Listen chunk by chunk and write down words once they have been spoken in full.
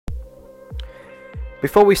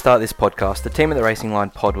Before we start this podcast, the team at the Racing Line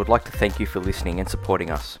Pod would like to thank you for listening and supporting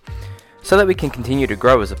us. So that we can continue to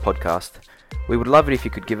grow as a podcast, we would love it if you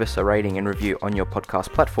could give us a rating and review on your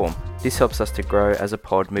podcast platform. This helps us to grow as a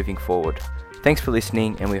pod moving forward. Thanks for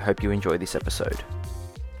listening, and we hope you enjoy this episode.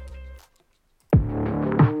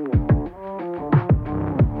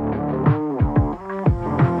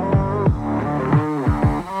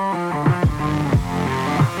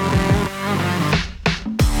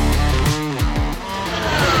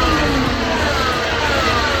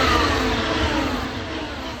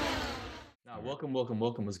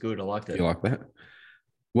 Welcome was good. I liked it. You like that?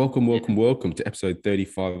 Welcome to episode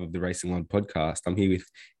 35 of the Racing Line podcast. I'm here with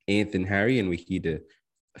Anth and Harry, and we're here to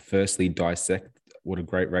firstly dissect what a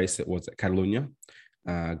great race it was at Catalonia.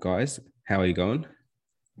 Guys, how are you going?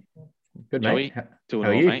 Good, mate. Doing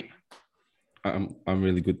well, mate. I'm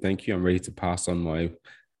really good, thank you. I'm ready to pass on my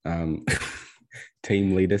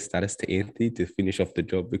team leader status to Anthony to finish off the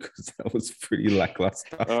job because that was pretty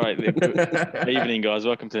lackluster. All right. Good evening, guys.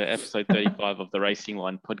 Welcome to episode 35 of the Racing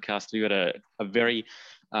Line podcast. We've got a very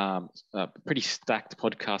pretty stacked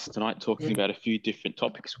podcast tonight, talking about a few different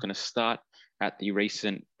topics. We're going to start at the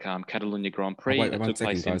recent Catalonia Grand Prix that took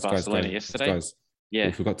place in Barcelona yesterday. Guys, yeah,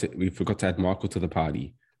 we forgot to add Michael to the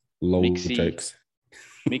party. Lol jokes.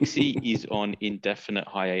 Mixie is on indefinite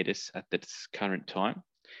hiatus at this current time.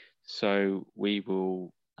 So he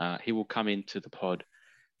will come into the pod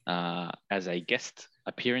as a guest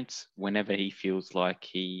appearance whenever he feels like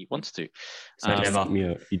he wants to. He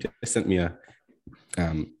just sent me a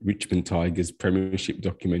Richmond Tigers premiership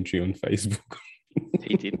documentary on Facebook.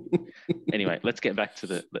 He did. Anyway, we'll get back to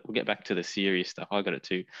the serious stuff. I got it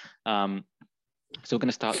too. So we're going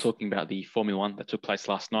to start talking about the Formula One that took place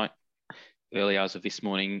last night, early hours of this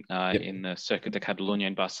morning in the Circuit de Catalunya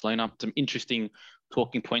in Barcelona. Some interesting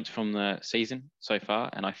talking points from the season so far,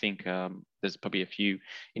 and I think there's probably a few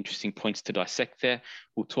interesting points to dissect there.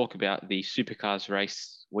 We'll talk about the Supercars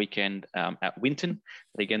race weekend at Winton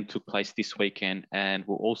that again took place this weekend, and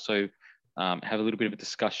we'll also have a little bit of a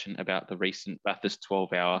discussion about the recent Bathurst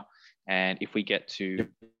 12-hour, and if we get to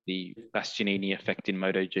the Bastianini effect in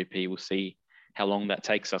MotoGP, we'll see how long that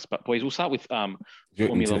takes us. But boys, we'll start with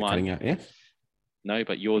Formula One. Out, yeah? No,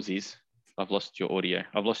 but yours is. I've lost your audio.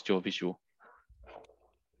 I've lost your visual.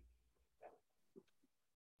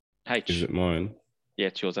 H. Is it mine? Yeah,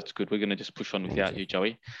 it's yours. That's good. We're going to just push on without you,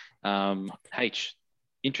 Joey. H,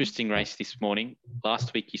 interesting race this morning.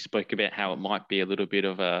 Last week you spoke about how it might be a little bit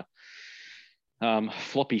of a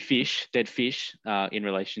floppy fish, dead fish, in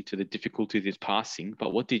relation to the difficulty of this passing.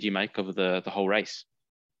 But what did you make of the whole race?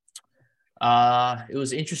 It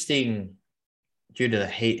was interesting due to the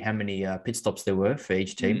heat, how many pit stops there were for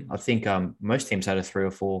each team. I think most teams had a 3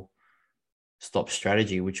 or 4 stop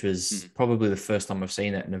strategy, which was probably the first time I've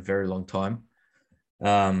seen that in a very long time.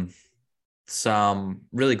 Some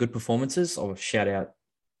really good performances. I'll shout out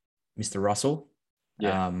Mr. Russell.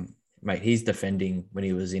 Yeah. Mate, his defending when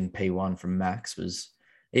he was in P1 from Max was,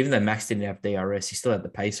 even though Max didn't have DRS, he still had the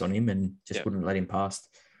pace on him and just wouldn't let him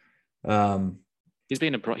past. He's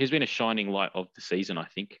been a shining light of the season, I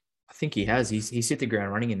think. I think he has. He's hit the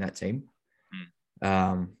ground running in that team.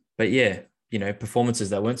 But yeah, performances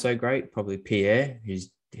that weren't so great. Probably Pierre,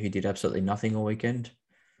 who did absolutely nothing all weekend.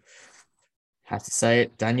 Have to say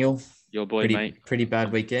it, Daniel. Your boy, mate. Pretty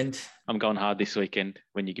bad weekend. I'm going hard this weekend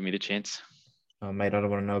when you give me the chance. Oh, mate, I don't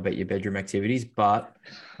want to know about your bedroom activities, but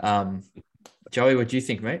Joey, what do you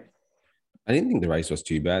think, mate? I didn't think the race was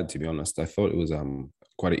too bad, to be honest. I thought it was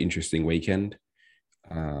quite an interesting weekend.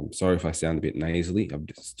 Sorry if I sound a bit nasally. I've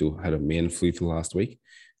just still had a man flu for the last week.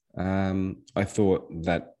 I thought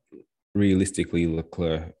that realistically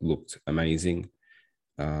Leclerc looked amazing.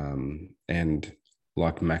 And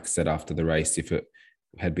like Max said after the race, if it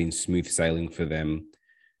had been smooth sailing for them,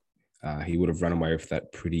 he would have run away with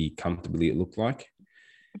that pretty comfortably, it looked like.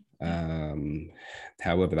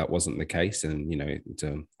 However, that wasn't the case. And, it's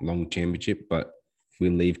a long championship, but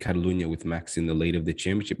we'll leave Catalonia with Max in the lead of the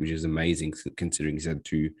championship, which is amazing considering he's had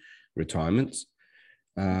 2 retirements.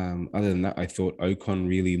 Other than that, I thought Ocon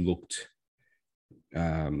really looked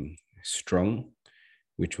strong,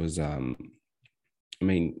 which was, Alpine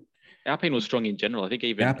was strong in general. I think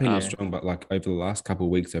even Alpine was strong, but like over the last couple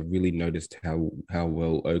of weeks, I've really noticed how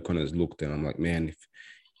well Ocon has looked, and I'm like, man,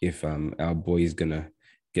 if our boy is gonna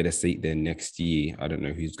get a seat there next year, I don't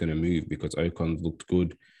know who's gonna move, because Ocon looked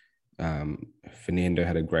good. Fernando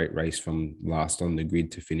had a great race from last on the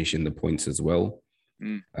grid to finish in the points as well.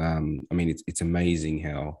 It's amazing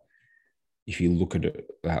how, if you look at it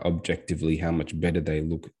objectively, how much better they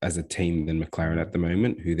look as a team than McLaren at the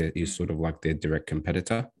moment, who is sort of like their direct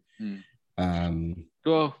competitor.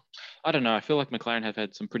 Well, I don't know. I feel like McLaren have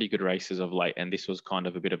had some pretty good races of late, and this was kind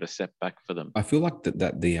of a bit of a setback for them. I feel like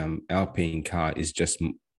that the Alpine car is just,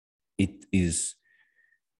 it is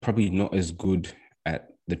probably not as good at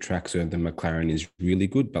the tracks where the McLaren is really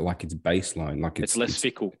good, but like its baseline, like It's less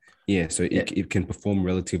fickle. Yeah, so it can perform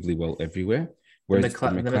relatively well everywhere. Whereas the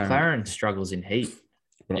McLaren struggles in heat.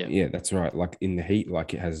 Yeah, that's right. Like in the heat,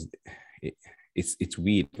 like it's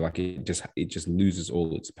weird. Like it just loses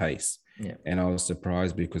all its pace. Yeah. And I was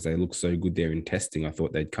surprised because they look so good there in testing. I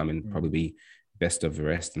thought they'd come in probably be best of the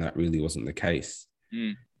rest, and that really wasn't the case.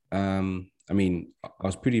 I mean, I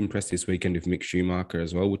was pretty impressed this weekend with Mick Schumacher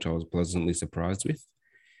as well, which I was pleasantly surprised with.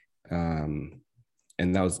 And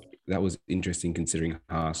that was interesting considering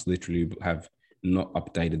Haas literally have not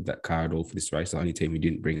updated that car at all for this race. The only team who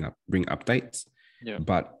didn't bring updates. Yeah.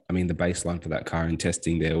 But I mean, the baseline for that car in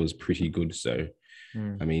testing there was pretty good. So,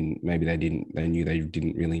 I mean, maybe they knew they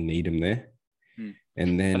didn't really need him there.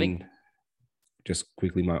 And then just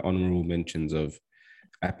quickly, my honorable mentions of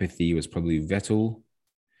apathy was probably Vettel,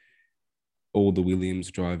 all the Williams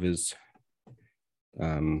drivers.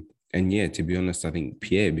 And yeah, to be honest, I think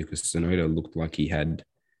Pierre, because Tsunoda looked like he had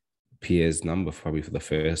Pierre's number probably for the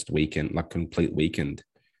first weekend, like complete weekend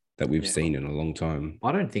that we've seen in a long time.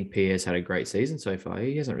 I don't think Pierre's had a great season so far.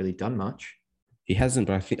 He hasn't really done much. He hasn't,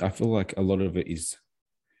 but I feel like a lot of it is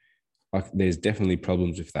like there's definitely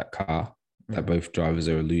problems with that car that both drivers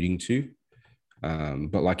are alluding to.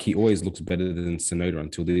 But like he always looks better than Tsunoda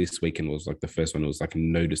until this weekend was like the first one. It was like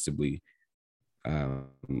noticeably.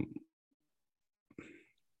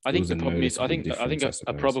 I think the problem is, I think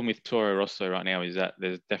a problem with Toro Rosso right now is that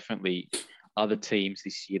there's definitely other teams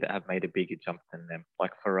this year that have made a bigger jump than them,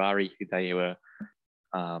 like Ferrari, who they were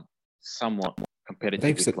somewhat competitive.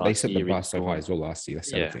 They set the bar so high as well last year.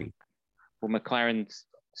 That's the other thing. Well, McLaren's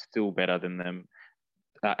still better than them.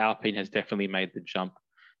 Alpine has definitely made the jump.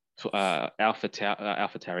 Alfa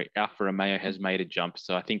Romeo has made a jump.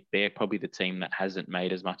 So I think they're probably the team that hasn't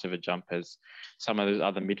made as much of a jump as some of those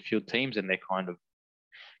other midfield teams, and they're kind of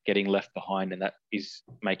getting left behind, and that is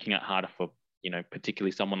making it harder for,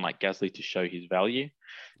 particularly someone like Gasly to show his value.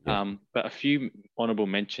 But a few honorable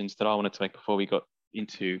mentions that I wanted to make before we got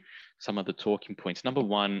into some of the talking points. Number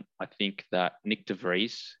one, I think that Nick de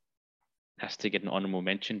Vries has to get an honorable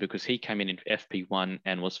mention because he came in FP1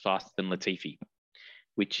 and was faster than Latifi,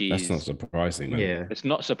 which is... That's not surprising, man. Yeah. It's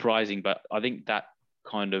not surprising, but I think that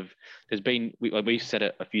kind of... We've said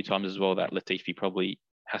it a few times as well that Latifi probably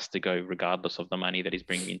has to go regardless of the money that he's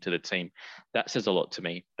bringing into the team. That says a lot to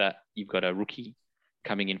me, that you've got a rookie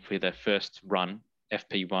coming in for their first run,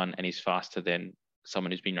 FP1, and he's faster than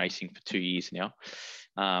someone who's been racing for 2 years now.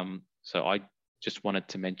 So I just wanted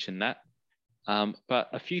to mention that. But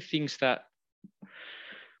a few things that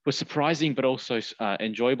were surprising but also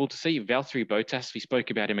enjoyable to see. Valtteri Bottas, we spoke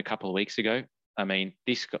about him a couple of weeks ago. I mean,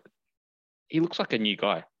 this guy, he looks like a new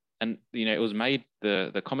guy. And it was made,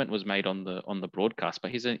 the comment was made on the broadcast,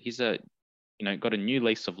 but he's got a new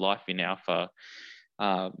lease of life in Alfa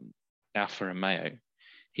Romeo.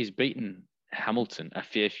 He's beaten Hamilton a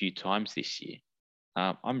fair few times this year.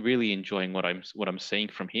 I'm really enjoying what I'm seeing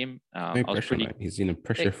from him. No pressure, mate. He's in a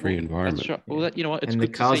pressure-free environment. That's right. Well, you know what? It's and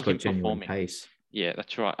good the car's to see him got genuine performing. pace. Yeah,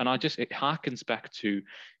 that's right. And it harkens back to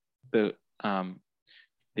the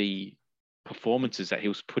performances that he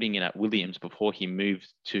was putting in at Williams before he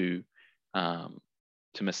moved to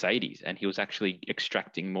Mercedes, and he was actually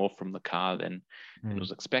extracting more from the car than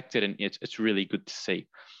was expected, and it's really good to see.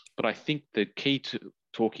 But I think the key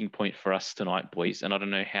talking point for us tonight, boys, and I don't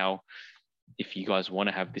know if you guys want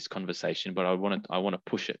to have this conversation, but I want to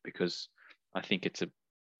push it because I think it's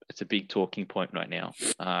a big talking point right now.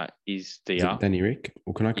 Is DR Danny Rick?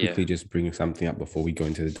 Or can I quickly just bring something up before we go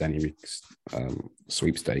into the Danny Rick's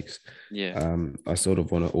sweepstakes? Yeah. I sort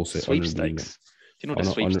of want to also sweepstakes. Do you know what a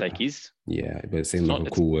sweepstake is? Yeah, but it seems like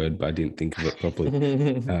a cool word, but I didn't think of it properly.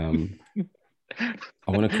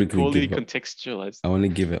 I want to quickly contextualize. I want to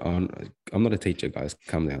give it on. I'm not a teacher, guys.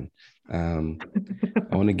 Calm down.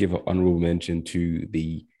 I want to give an honorable mention to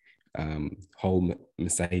the whole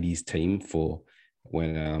Mercedes team for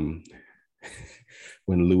when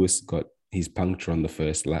Lewis got his puncture on the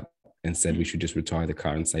first lap and said we should just retire the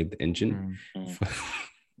car and save the engine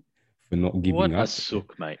for not giving up. What a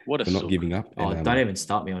sook, mate. What a sook. Not giving up. Oh, and, don't even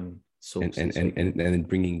start me on sooks. And then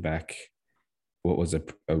bringing back what was a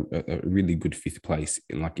really good fifth place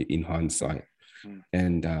in hindsight.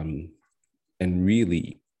 And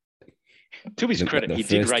really, to his credit, he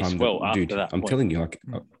did race well after that. I'm telling you,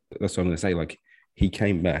 that's what I'm going to say. Like, he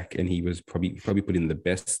came back and he was probably put in the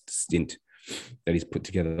best stint that he's put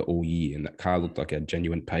together all year. And that car looked like a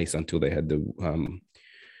genuine pace until they had the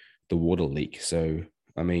water leak. So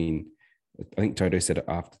I mean, I think Toto said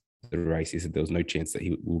after the race, he said there was no chance that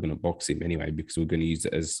we were going to box him anyway because we are going to use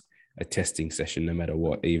it as a testing session no matter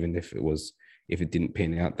what, even if it didn't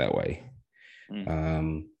pan out that way.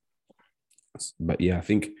 But yeah, I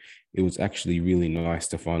think it was actually really nice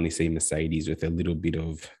to finally see Mercedes with a little bit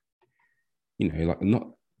of, like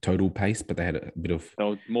not total pace, but they had a bit of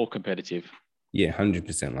more competitive. Yeah,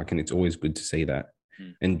 100%. Like, and it's always good to see that.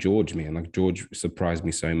 And George, man, like George surprised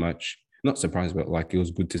me so much. Not surprised, but like it was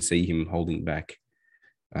good to see him holding back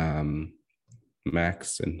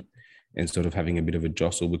Max and sort of having a bit of a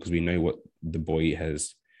jostle, because we know what the boy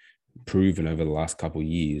has proven over the last couple of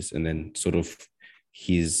years. And then sort of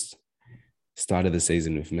his start of the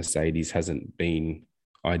season with Mercedes hasn't been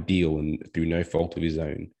ideal and through no fault of his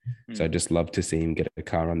own. So I just love to see him get a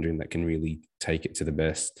car under him that can really take it to the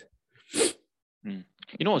best.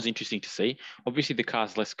 You know what was interesting to see? Obviously, the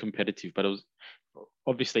car's less competitive, but it was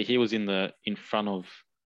obviously he was in front of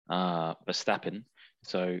Verstappen,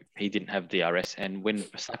 so he didn't have DRS. And when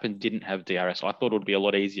Verstappen didn't have DRS, I thought it would be a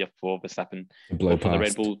lot easier for Verstappen or for the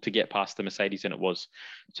Red Bull to get past the Mercedes than it was.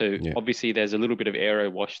 So obviously, there's a little bit of aero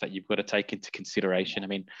wash that you've got to take into consideration. I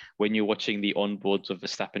mean, when you're watching the onboards of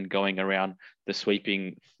Verstappen going around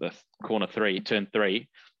the corner 3, turn 3,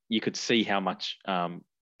 you could see how much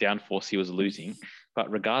downforce he was losing. But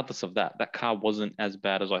regardless of that, that car wasn't as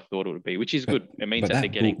bad as I thought it would be, which is good. It means that they're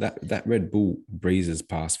getting that Red Bull breezes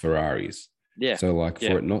past Ferraris. Yeah. So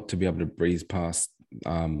for it not to be able to breeze past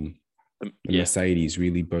the Mercedes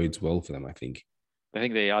really bodes well for them, I think. I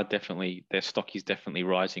think their stock is definitely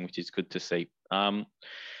rising, which is good to see. I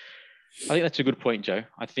think that's a good point, Joe.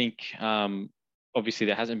 I think obviously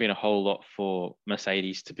there hasn't been a whole lot for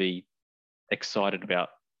Mercedes to be excited about,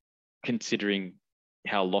 considering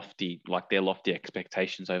how lofty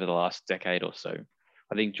expectations over the last decade or so.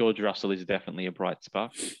 I think George Russell is definitely a bright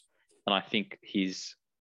spark. And I think his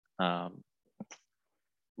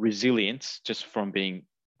resilience, just from being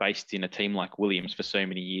based in a team like Williams for so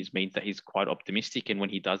many years, means that he's quite optimistic. And when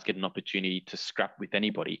he does get an opportunity to scrap with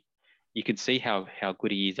anybody, you can see how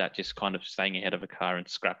good he is at just kind of staying ahead of a car and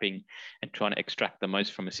scrapping and trying to extract the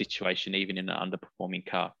most from a situation, even in an underperforming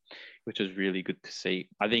car, which was really good to see.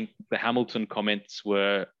 I think the Hamilton comments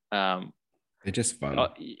were... they're just fun.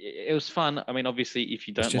 It was fun. I mean, obviously, if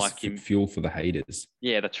you don't like him... fuel for the haters.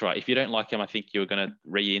 Yeah, that's right. If you don't like him, I think you're going to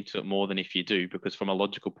read into it more than if you do, because from a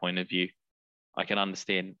logical point of view, I can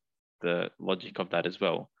understand the logic of that as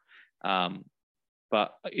well.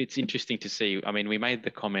 But it's interesting to see. I mean, we made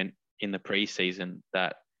the comment in the preseason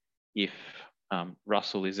that if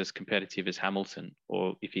Russell is as competitive as Hamilton,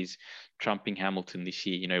 or if he's trumping Hamilton this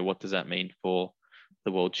year, what does that mean for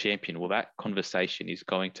the world champion? Well, that conversation is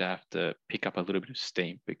going to have to pick up a little bit of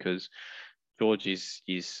steam, because George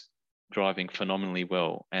is driving phenomenally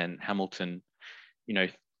well, and Hamilton,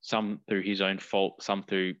 some through his own fault, some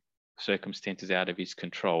through circumstances out of his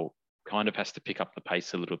control, kind of has to pick up the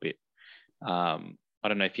pace a little bit. I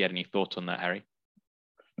don't know if you had any thoughts on that, Harry.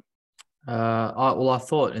 I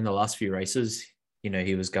thought in the last few races,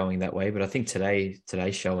 he was going that way, but I think today's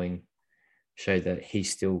showed that he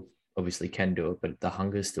still obviously can do it, but the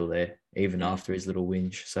hunger's still there, even after his little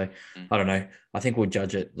whinge. So I don't know. I think we'll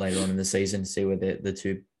judge it later on in the season, see where the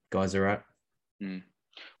two guys are at.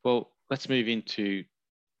 Well, let's move into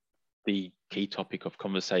the key topic of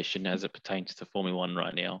conversation as it pertains to Formula One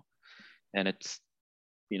right now. And it's,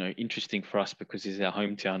 interesting for us because he's our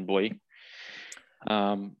hometown boy.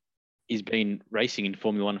 He's been racing in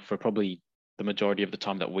Formula One for probably the majority of the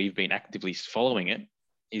time that we've been actively following it.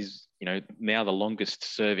 He's, now the longest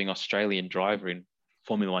serving Australian driver in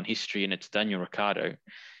Formula One history, and it's Daniel Ricciardo.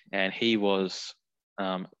 And he was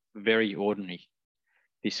very ordinary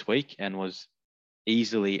this week and was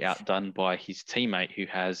easily outdone by his teammate who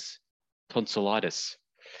has tonsillitis.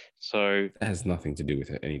 So that has nothing to do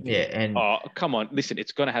with it. Anything. Yeah, and come on, listen,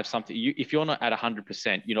 it's going to have something. If you're not at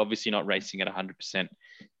 100%, you're obviously not racing at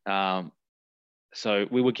 100%. So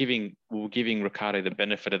we were giving Ricciardo the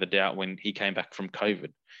benefit of the doubt when he came back from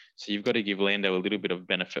COVID. So you've got to give Lando a little bit of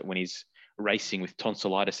benefit when he's racing with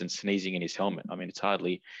tonsillitis and sneezing in his helmet. I mean, it's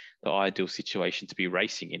hardly the ideal situation to be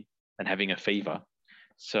racing in and having a fever.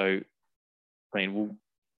 So, I mean, we'll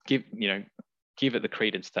give it the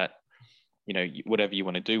credence that, whatever you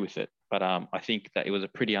want to do with it. But I think that it was a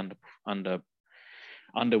pretty underwhelming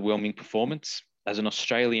performance. As an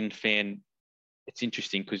Australian fan, it's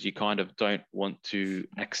interesting because you kind of don't want to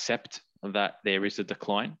accept that there is a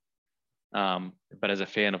decline. But as a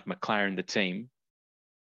fan of McLaren, the team,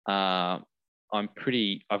 I've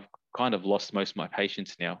kind of lost most of my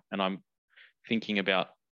patience now. And I'm thinking about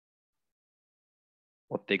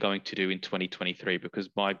what they're going to do in 2023, because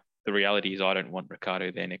my the reality is I don't want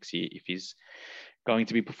Ricciardo there next year if he's going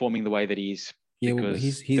to be performing the way that he is. Yeah, well,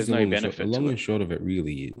 Because here's there's the no long, benefit the long to and it. short of it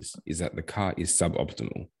really is that the car is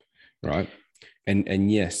suboptimal, right?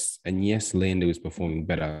 And yes, Lando is performing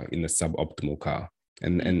better in the suboptimal car,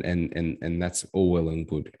 and that's all well and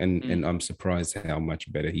good, and I'm surprised how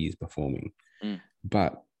much better he is performing,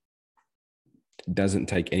 but it doesn't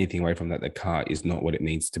take anything away from that. The car is not what it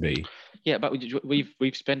needs to be. Yeah, but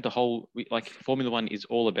we've spent the whole like Formula One is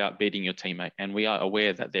all about beating your teammate, and we are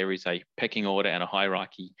aware that there is a pecking order and a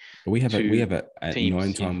hierarchy. But we have a teams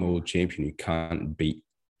 9-time world champion who can't beat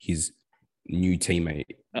his new teammate,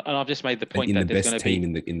 And I've just made the point in that the there's best going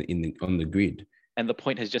to team be in the on the grid. And the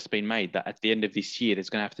point has just been made that at the end of this year, there's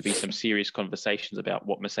going to have to be some serious conversations about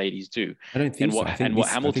what Mercedes do. I don't think so. What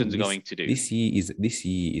Hamilton's going to do. This year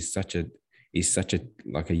is such a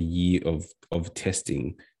like a year of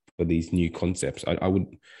testing for these new concepts. I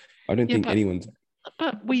don't think anyone's.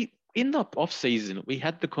 But in the off season, we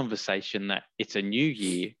had the conversation that it's a new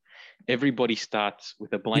year. Everybody starts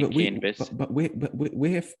with a blank canvas. But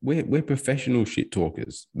we're professional shit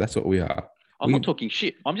talkers. That's what we are. I'm not talking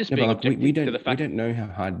shit. I'm just being objective to the fact. We don't know how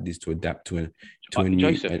hard it is to adapt to a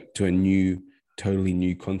new, totally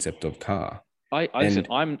new concept of car. I'm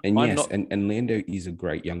Lando not. is a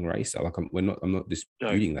great young racer. Like I'm not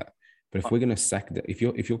disputing that. But if we're gonna sack that, if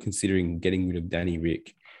you're considering getting rid of Danny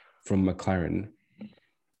Rick from McLaren,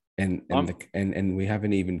 and we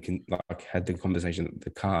haven't even had the conversation that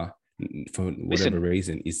the car, for whatever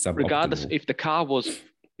reason, is suboptimal. Regardless, if the car was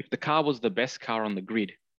the best car on the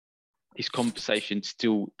grid, his conversation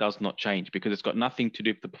still does not change because it's got nothing to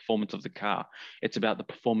do with the performance of the car. It's about the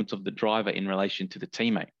performance of the driver in relation to the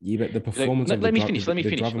teammate. Yeah, but the performance of the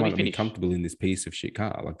driver might not be comfortable in this piece of shit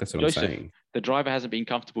car. Like that's what I'm saying. The driver hasn't been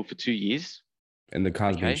comfortable for 2 years. And the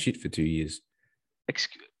car's been shit for 2 years.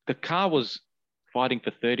 The car was fighting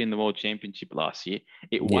for third in the World Championship last year.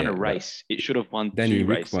 It won a race. It should have won Danny 2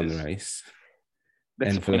 Rick races. won the race.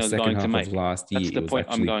 That's and for the second half of last year, it was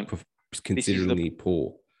actually considerably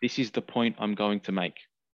poor. This is the point I'm going to make,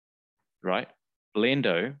 right?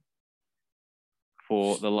 Lando,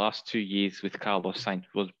 for the last 2 years with Carlos Sainz,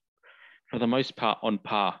 was for the most part on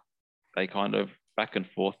par. They kind of back and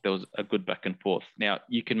forth. There was a good back and forth. Now,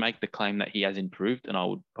 you can make the claim that he has improved, and I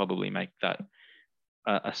would probably make that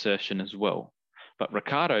assertion as well. But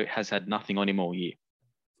Ricciardo has had nothing on him all year.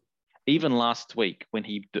 Even last week, when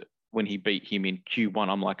he beat him in Q1,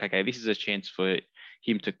 I'm like, okay, this is a chance for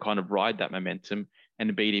him to kind of ride that momentum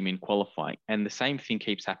and beat him in qualifying. And the same thing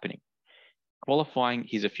keeps happening. Qualifying,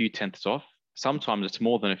 he's a few tenths off. Sometimes it's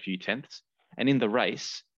more than a few tenths. And in the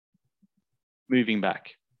race, moving back.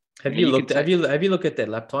 Have you looked at their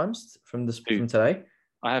lap times from today?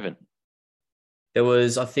 I haven't. There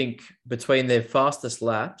was, I think, between their fastest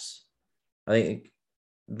laps, I think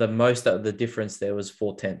the most of the difference there was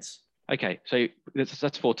 4 tenths. Okay, so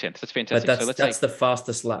that's 4 tenths. That's fantastic. But that's the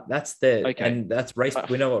fastest lap. That's and that's race.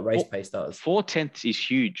 We know what race pace does. 4 tenths is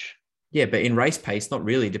huge. Yeah, but in race pace, not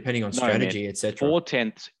really, depending on strategy, etc. 4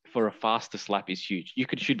 tenths for a fastest lap is huge. You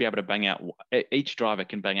should be able to bang out. Each driver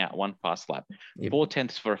can bang out one fast lap. Yep. 4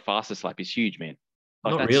 tenths for a fastest lap is huge, man.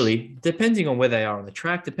 Not really. Depending on where they are on the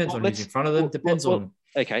track, depends on who's in front of them. Depends on.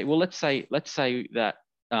 Okay, well, let's say that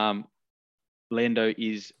Lando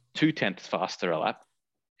is 2 tenths faster a lap.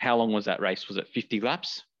 How long was that race? Was it 50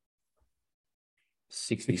 laps?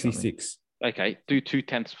 66. Okay, do 2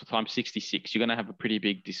 tenths times 66. You're going to have a pretty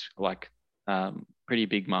big pretty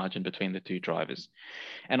big margin between the two drivers.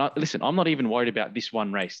 And listen, I'm not even worried about this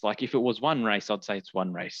one race. Like if it was one race, I'd say it's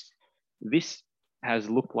one race. This has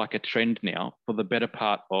looked like a trend now for the better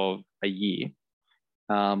part of a year.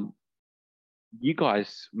 You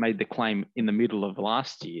guys made the claim in the middle of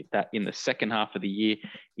last year that in the second half of the year,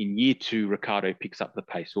 in year 2, Ricciardo picks up the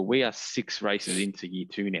pace. Well, we are 6 races into year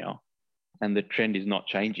 2 now, and the trend is not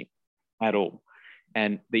changing at all.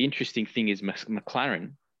 And the interesting thing is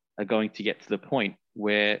McLaren are going to get to the point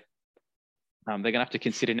where they're going to have to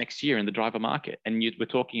consider next year in the driver market. And we're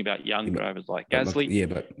talking about young drivers like Gasly.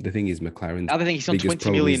 But the thing is, McLaren's other thing, he's on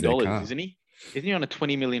 $20 million, isn't he? Isn't he on a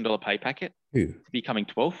 $20 million pay packet? Who? Becoming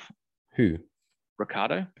 12th? Who?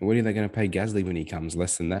 Ricciardo. What are they going to pay Gasly when he comes?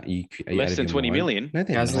 Less than that? Less than 20 million? No,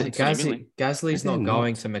 Gasly's not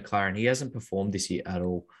going to McLaren. He hasn't performed this year at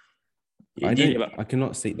all. I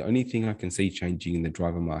cannot see. The only thing I can see changing in the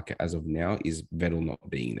driver market as of now is Vettel not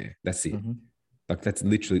being there. That's it. Mm-hmm. Like that's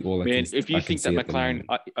literally all I can see. If you think that McLaren,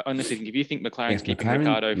 I honestly think if you think McLaren's keeping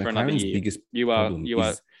Ricciardo for another year, you are.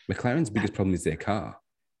 McLaren's biggest problem is their car.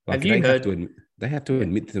 Have you heard? They have to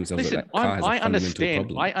admit to themselves Listen, that car has a fundamental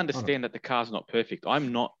problem. I understand that the car's not perfect.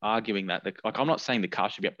 I'm not arguing that. I'm not saying the car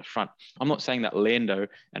should be up the front. I'm not saying that Lando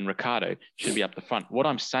and Ricciardo should be up the front. What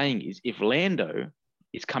I'm saying is, if Lando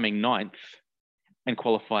is coming 9th and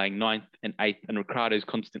qualifying 9th and 8th, and Ricciardo is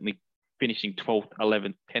constantly finishing 12th,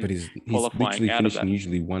 11th, 10th, But he's qualifying literally out of finishing that.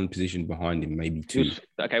 usually one position behind him, maybe two.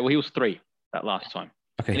 He was 3 that last time.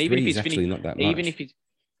 Okay, And 3 is actually not that much. Even if he's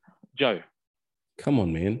Joe, come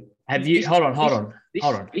on, man. Have you? Hold on.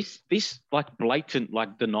 This like blatant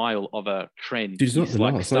like denial of a trend. Dude, it's not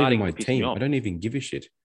denial. Like it's not even my starting to piss me team. off. I don't even give a shit.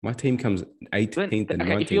 My team comes 18th and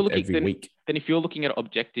 19th every week. Then if you're looking at it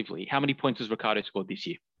objectively, how many points has Ricciardo scored this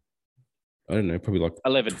year? I don't know, probably like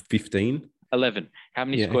 11. 15. 11. How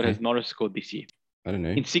many has Norris scored this year? I don't know.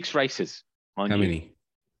 In 6 races. How many?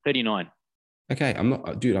 39. Okay, I'm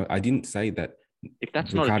not, dude. I didn't say that. If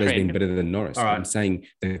that's Ricciardo's not a trend, been better than Norris. All right. I'm saying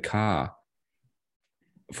the car,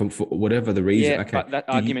 for whatever the reason. Yeah, okay, but that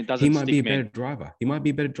argument doesn't. He might be a stick, better man. driver. He might be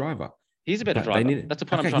a better driver. He's a better But driver. That's the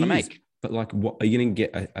point I'm trying to make. But like, what are you going to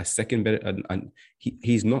get a second better?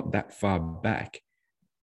 He's not that far back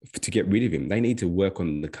to get rid of him. They need to work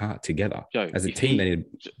on the car together. Joe, as a team. They need.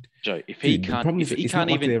 Joe, if he can't, the problem is, if he it's can't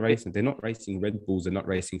not like even, they're racing. They're not racing Red Bulls. They're not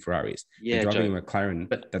racing Ferraris. Yeah, they're driving Joe, a McLaren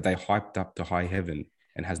that they hyped up to high heaven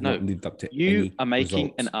and has not lived up to any You are making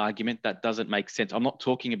results. an argument that doesn't make sense. I'm not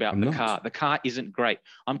talking about the car. The car isn't great.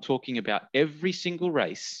 I'm talking about every single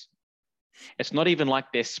race. It's not even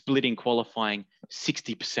like they're splitting qualifying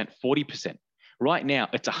 60%, 40%. Right now,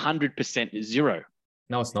 it's 100% 0.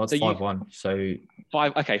 No, it's not. It's 5-1. So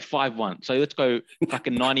 5-1. So let's go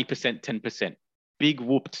fucking 90%, 10%. Big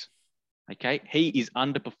whooped. Okay, he is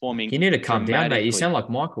underperforming. You need to calm down, mate. You sound like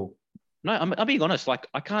Michael. No, I'm being honest. Like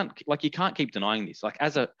you can't keep denying this. Like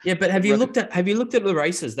but have you looked at the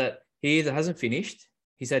races that he either hasn't finished?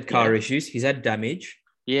 He's had car issues. He's had damage.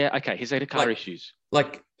 Yeah, okay. He's had car issues.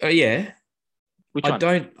 Yeah. Which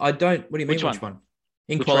one? I don't. What do you mean? Which one?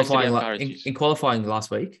 In qualifying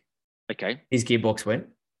last week. Okay. His gearbox went.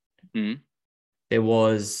 Mm-hmm. There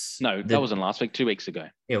was that wasn't last week. 2 weeks ago.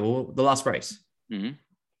 Yeah, well, the last race. Mm-hmm.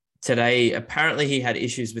 Today, apparently, he had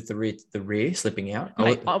issues with the rear slipping out.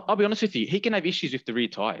 Mate, I'll be honest with you. He can have issues with the rear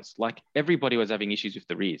tires. Like everybody was having issues with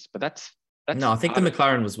the rears, but that's no. I think the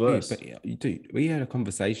McLaren was worse. Dude, we had a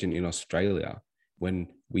conversation in Australia when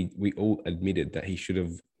we all admitted that he should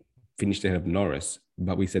have finished ahead of Norris,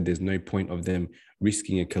 but we said there's no point of them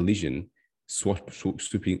risking a collision,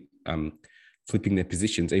 flipping their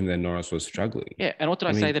positions, even though Norris was struggling. Yeah, and what did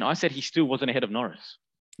I say then? I said he still wasn't ahead of Norris.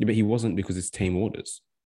 Yeah, but he wasn't because it's team orders.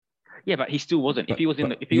 Yeah, but he still wasn't. If he was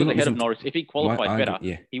ahead of Norris, if he qualified better,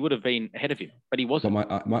 he would have been ahead of him. But he wasn't.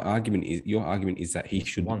 But your argument is that he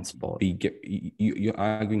should you're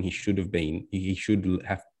arguing he should have been.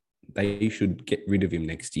 They should get rid of him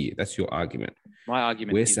next year. That's your argument. My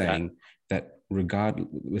argument. We're saying that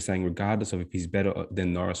regardless of if he's better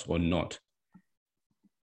than Norris or not,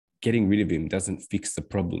 getting rid of him doesn't fix the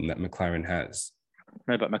problem that McLaren has.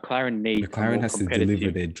 No, but McLaren has to deliver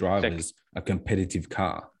their drivers a competitive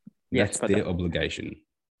car. That's their obligation.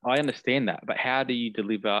 I understand that, but how do you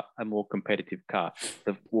deliver a more competitive car?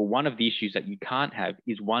 One of the issues that you can't have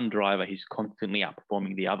is one driver who's constantly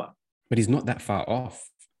outperforming the other. But he's not that far off.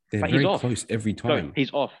 They're very close every time. No,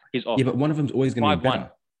 he's off. Yeah, but one of them's always going to be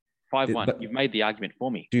better. 5-1. You've made the argument for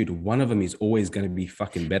me. Dude, one of them is always going to be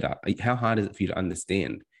fucking better. How hard is it for you to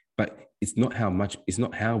understand? But it's not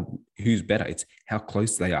who's better. It's how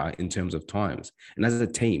close they are in terms of times. And as a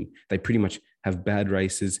team, they pretty much have bad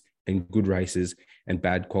races and good races and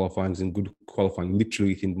bad qualifyings and good qualifying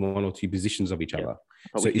literally within 1 or 2 positions of each other.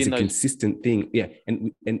 So it's a consistent thing. Yeah.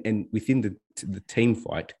 And within the team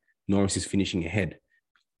fight, Norris is finishing ahead.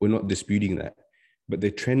 We're not disputing that. But the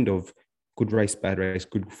trend of good race, bad race,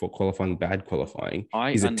 good for qualifying, bad qualifying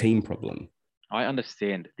is a team problem. I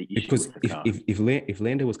understand the issue. Because if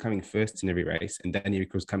Lando was coming first in every race and Daniel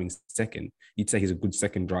Ricciardo was coming second, you'd say he's a good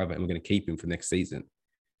second driver and we're going to keep him for next season.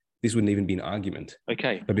 This wouldn't even be an argument.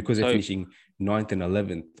 Okay. But because they're finishing 9th and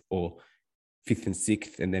 11th or 5th and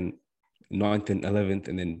 6th and then 9th and 11th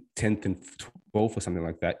and then 10th and 12th or something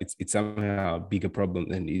like that, it's somehow a bigger problem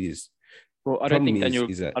than it is. Well, I don't think Daniel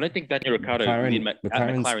Ricciardo did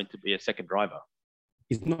McLaren to be a second driver.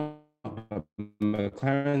 It's not.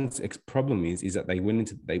 McLaren's problem is that they went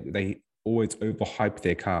into they always overhype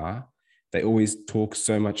their car. They always talk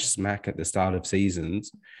so much smack at the start of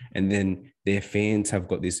seasons, and then their fans have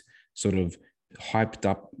got this sort of hyped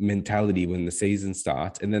up mentality when the season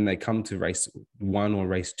starts, and then they come to race 1 or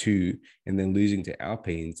race 2 and then losing to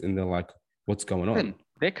Alpines, and they're like, what's going on?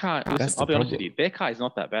 Their car, I'll be honest with you, their car is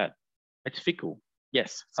not that bad. It's fickle.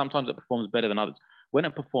 Yes, sometimes it performs better than others. when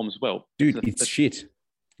it performs well, dude, it's shit.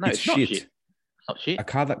 No, it's not shit. It's not shit. A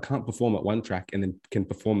car that can't perform at one track and then can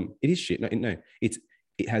perform, it is shit. No, it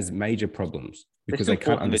has major problems because they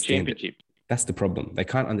can't understand it. That's the problem. They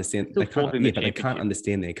can't understand. They can't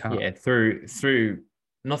understand their car. Yeah,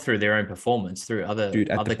 not through their own performance, through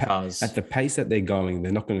other cars. At the pace that they're going,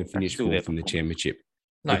 they're not going to finish fourth in the championship.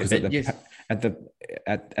 No, because at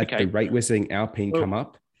the rate we're seeing Alpine come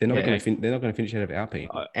up, they're not going to finish out of Alpine.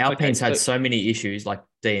 Alpine's had so many issues like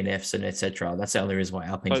DNFs and etc. That's the only reason why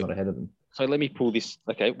Alpine's not ahead of them. So let me pull this.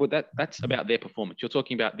 Okay, well that's about their performance. You're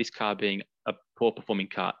talking about this car being a poor performing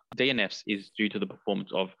car. DNFs is due to the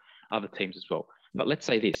performance of other teams as well. But let's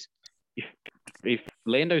say this: if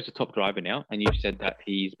Lando's the top driver now, and you've said that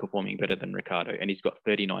he's performing better than Ricciardo, and he's got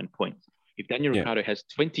 39 points. If Daniel Ricciardo has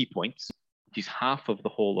 20 points, which is half of the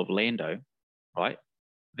haul of Lando, right?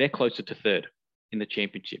 They're closer to third in the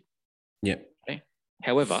championship. Yeah. Okay.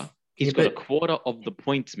 However, he's got a quarter of the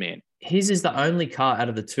points, man. His is the only car out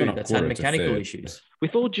of the two that's had mechanical issues.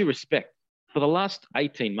 With all due respect, for the last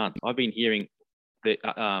 18 months, I've been hearing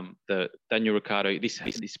the Daniel Ricciardo, this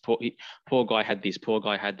poor guy had this, poor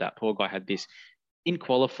guy had that, poor guy had this. In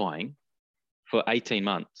qualifying for 18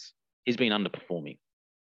 months, he's been underperforming.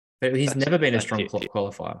 But he's never been a strong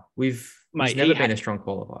qualifier. He's never been a strong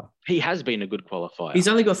qualifier. He has been a good qualifier. He's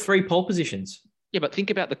only got 3 pole positions. Yeah, but think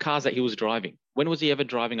about the cars that he was driving. When was he ever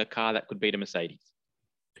driving a car that could beat a Mercedes?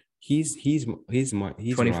 He's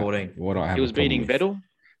 2014. What I have he was beating Vettel.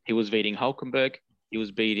 He was beating Hulkenberg. He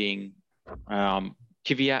was beating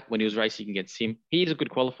Kvyat when he was racing against him. He is a good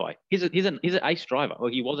qualifier. He's an ace driver,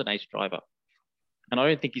 or he was an ace driver, and I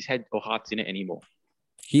don't think his head or heart's in it anymore.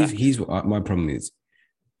 My problem is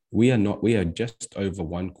we are just over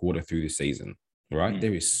one quarter through the season, right?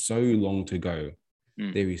 There is so long to go.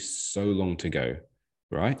 There is so long to go,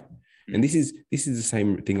 right? And this is the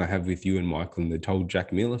same thing I have with you and Michael and the whole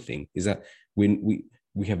Jack Miller thing, is that when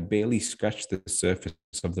we have barely scratched the surface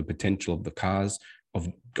of the potential of the cars, of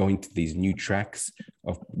going to these new tracks,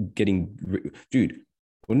 of getting... Dude,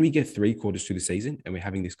 when we get 3 quarters through the season and we're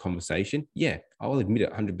having this conversation, yeah, I'll admit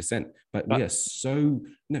it 100%. But we are so...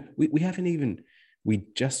 No, we haven't even... We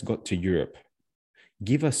just got to Europe.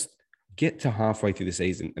 Get to halfway through the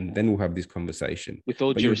season and then we'll have this conversation. With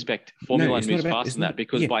all due respect, Formula One moves faster than that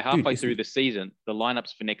because by halfway through the season, the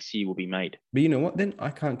lineups for next year will be made. But you know what? Then I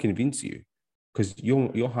can't convince you because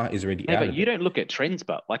your heart is already out. But you don't look at trends,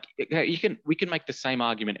 but like we can make the same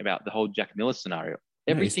argument about the whole Jack Miller scenario.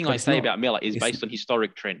 Everything I say about Miller is based on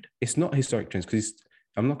historic trend. It's not historic trends because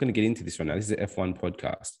I'm not going to get into this right now. This is an F1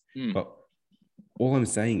 podcast. But all I'm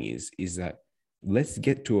saying is that let's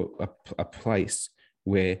get to a place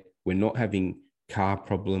where we're not having car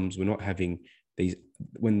problems. We're not having these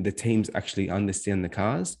when the teams actually understand the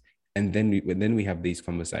cars, and then we have these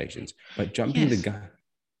conversations. But jumping the gun.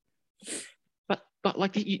 But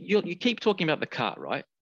like you keep talking about the car, right?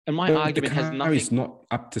 And my argument has nothing. It's not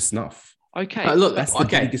up to snuff. Okay, look, that's the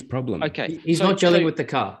biggest problem. Okay, he's not gelling with the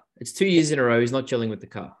car. It's 2 years in a row. He's not gelling with the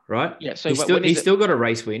car, right? Yeah. So he's still got a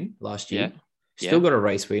race win last year. Yeah. Still got a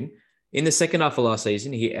race win in the second half of last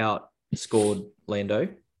season. He outscored Lando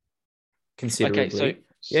considerably. Okay,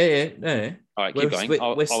 so no. All right, keep going.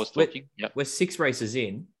 I was talking. We're 6 races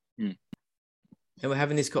in, and we're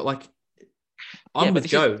having this like. With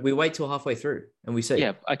Joe. We wait till halfway through and we see.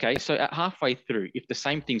 Yeah. Okay. So at halfway through, if the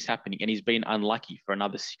same thing's happening and he's been unlucky for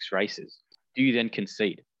another 6 races, do you then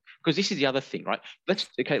concede? Because this is the other thing, right?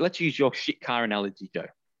 Let's use your shit car analogy, Joe.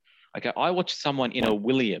 Okay. I watched someone in a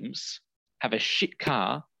Williams have a shit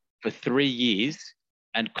car for 3 years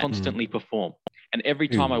and constantly perform. And every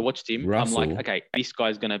time I watched him, Russell. I'm like, okay, this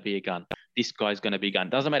guy's going to be a gun. This guy's going to be a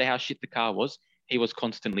gun. Doesn't matter how shit the car was. He was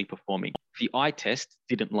constantly performing. The eye test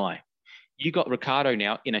didn't lie. You got Ricciardo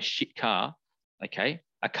now in a shit car, okay?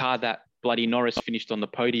 A car that bloody Norris finished on the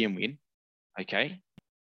podium win, okay?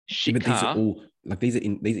 Shit but car. These are all like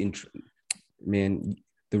man.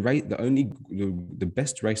 The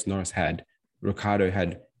best race Norris had, Ricciardo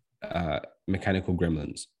had mechanical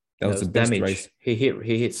gremlins. That was the best race. He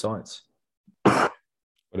hit science.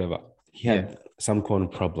 Whatever. He had some kind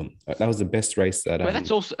of problem. That was the best race that. But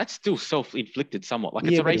that's still self-inflicted somewhat. Like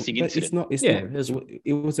it's a racing incident.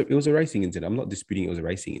 It was a racing incident. I'm not disputing it was a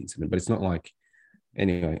racing incident, but it's not like.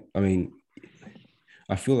 Anyway, I mean,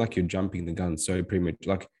 I feel like you're jumping the gun so pretty much.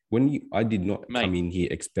 Like I did not come in here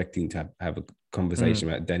expecting to have a conversation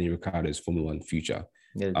about Daniel Ricciardo's Formula One future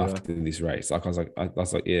after this race. Like I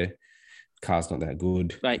was like, yeah, car's not that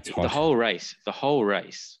good. Mate, the whole race. I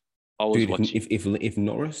was watching. If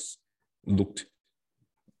Norris looked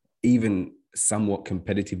even somewhat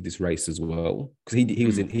competitive this race as well, because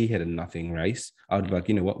he had a nothing race, I would be like,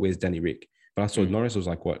 you know what, where's Danny Rick? But I saw Norris was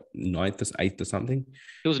like what, 9th or 8th or something.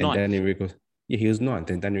 He was And 9th. Daniel Rick was, he was 9th,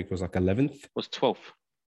 and Daniel Rick was like 11th. Was 12th.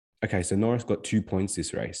 Okay, so Norris got 2 points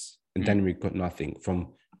this race, and Daniel Rick got nothing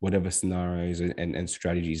from whatever scenarios and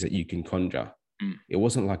strategies that you can conjure. It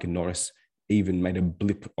wasn't like a Norris even made a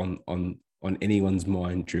blip on anyone's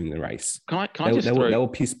mind during the race. They were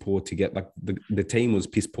piss poor to get, like, the team was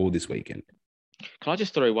piss poor this weekend. Can I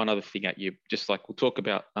just throw one other thing at you? Just like we'll talk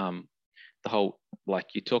about the whole, like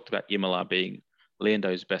you talked about Imola being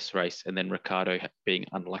Lando's best race and then Ricciardo being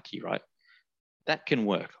unlucky, right? That can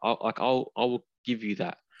work. I will give you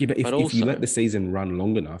that. Yeah, but if also, you let the season run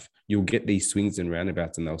long enough, you'll get these swings and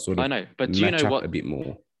roundabouts, and they'll sort of but do you know what, a bit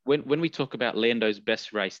more. When we talk about Lando's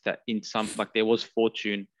best race, that in some, like, there was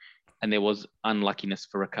fortune and there was unluckiness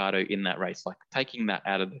for Ricciardo in that race, like taking that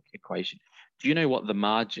out of the equation. Do you know what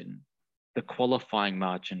the qualifying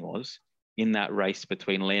margin was in that race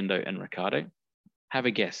between Lando and Ricciardo? Have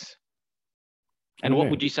a guess. And what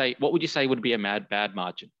would you say would be a bad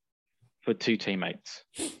margin for two teammates?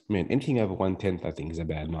 Man, anything over 1/10, I think, is a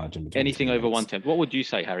bad margin. Anything over 1/10. What would you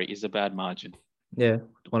say, Harry, is a bad margin? Yeah,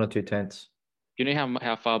 1 or 2 tenths. Do you know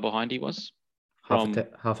how far behind he was?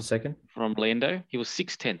 Half a second? From Lando? He was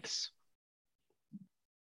 6 tenths.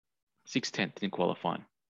 6 tenths in qualifying.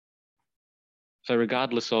 So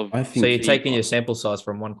regardless of... So you're taking your sample size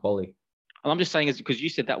from one quali. And I'm just saying, is because you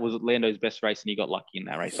said that was Lando's best race and he got lucky in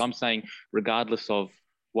that race. So I'm saying regardless of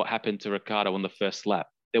what happened to Ricciardo on the first lap,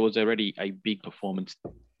 there was already a big performance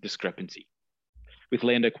discrepancy with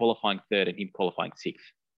Lando qualifying 3rd and him qualifying 6th.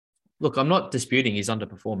 Look, I'm not disputing he's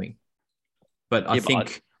underperforming, but I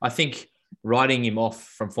think writing him off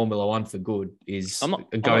from Formula One for good is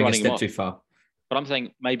going a step too far. But I'm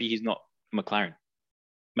saying maybe he's not McLaren.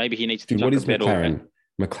 Maybe he needs to jump a pedal.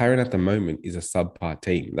 McLaren at the moment is a subpar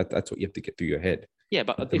team. That's what you have to get through your head. Yeah,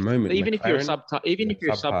 but even if you're a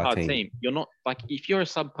subpar team, you're not, like, if you're a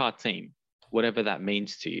subpar team, whatever that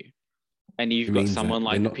means to you, and you've got someone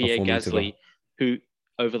like Pierre Gasly, who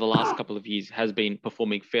over the last couple of years has been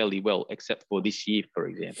performing fairly well, except for this year, for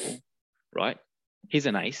example, right? He's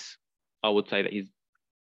an ace. I would say that he's,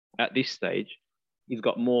 at this stage, he's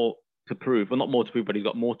got more to prove. Well, not more to prove, but he's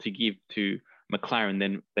got more to give to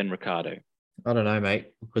McLaren than Ricciardo. I don't know,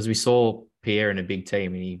 mate, because we saw Pierre in a big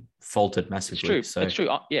team and he faltered massively. It's true. It's true.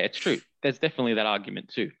 Yeah, it's true. There's definitely that argument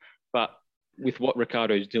too. But with what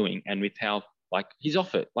Ricciardo's doing and with how, like, he's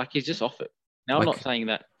off it. Like, he's just off it. Now, I'm not saying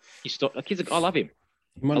that he's stopped. Like, I love him.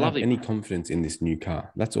 You might not have any confidence in this new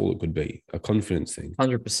car. That's all it could be, a confidence thing.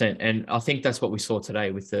 100%. And I think that's what we saw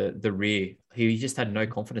today with the rear. He just had no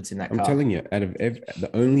confidence in that car. I'm telling you, out of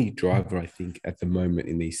the only driver, I think, at the moment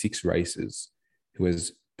in these 6 races who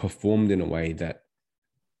has performed in a way that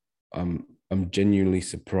I'm genuinely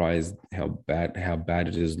surprised how bad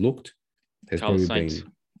it has looked. Has Carlos probably Sainz.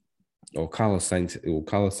 been, Carlos Sainz. Well,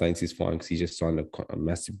 Carlos Sainz is fine because he just signed a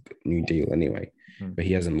massive new deal anyway, but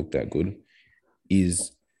he hasn't looked that good.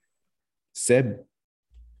 Is Seb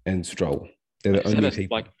and Stroll. They're the only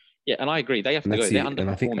people. Yeah, and I agree. They have to go. They're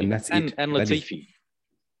underperforming. And that's it. And Latifi.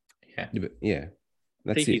 That's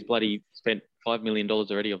Latifi's it. bloody spent $5 million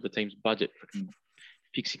already of the team's budget for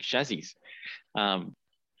fixing chassis. But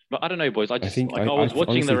I don't know, boys. I was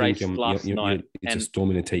watching the race last night. It's a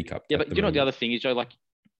storm in a teacup. Yeah, but you know what the other thing is, Joe? Like,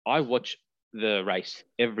 I watch the race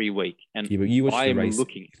every week, and but you watch the race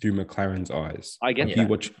through McLaren's eyes. I get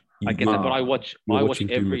that. I get that, but I watch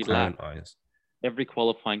every lap, every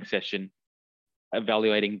qualifying session,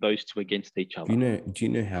 evaluating those two against each other. Do you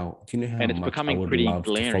know how and it's much becoming I would pretty love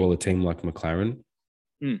glaring. to follow a team like McLaren,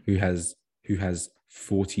 who has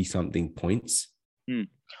 40 something points.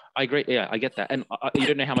 I agree. Yeah, I get that. And you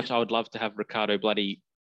don't know how much I would love to have Ricciardo bloody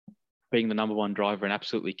being the number 1 driver and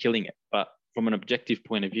absolutely killing it. But from an objective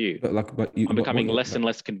point of view, I'm becoming less and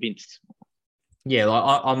less convinced. Yeah,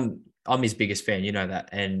 I'm his biggest fan, you know that.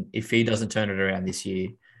 And if he doesn't turn it around this year,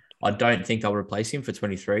 I don't think they'll replace him for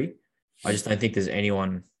 23. I just don't think there's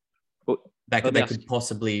anyone that they could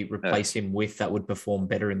possibly replace him with that would perform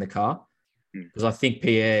better in the car. Because I think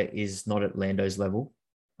Pierre is not at Lando's level.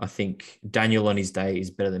 I think Daniel on his day is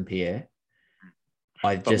better than Pierre.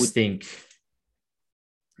 Would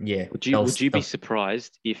you be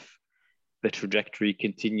surprised if the trajectory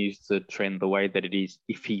continues to trend the way that it is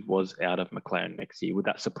if he was out of McLaren next year? Would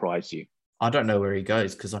that surprise you? I don't know where he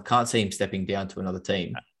goes because I can't see him stepping down to another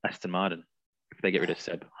team. Aston Martin, if they get rid of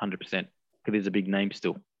Seb, 100%. Because he's a big name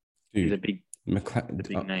still. Dude, he's a big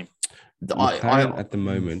name. McLaren at the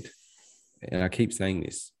moment, and I keep saying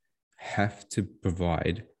this, have to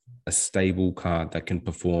provide a stable car that can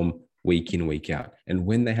perform week in, week out. And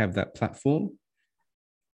when they have that platform,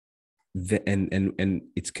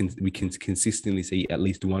 we can consistently see at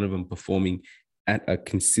least one of them performing at a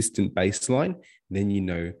consistent baseline, then you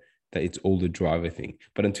know that it's all the driver thing.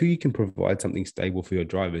 But until you can provide something stable for your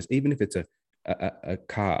drivers, even if it's a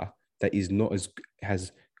car that is not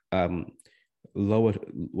has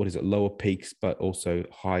lower peaks but also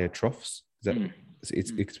higher troughs, is that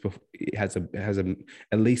it has a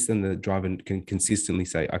at least then the driver can consistently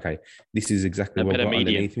say, okay, this is exactly what I've got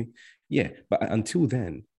underneath me. Yeah, but until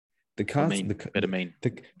then, the cars,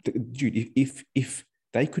 dude, if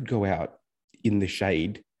they could go out in the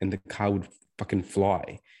shade and the car would fucking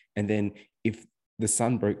fly, and then if the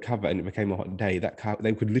sun broke cover and it became a hot day, that car,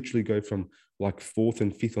 they could literally go from like 4th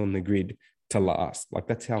and 5th on the grid to last. Like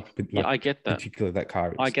that's how I get that. particular that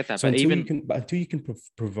car is. I get that. So but until you can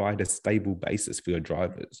provide a stable basis for your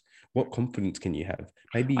drivers, what confidence can you have?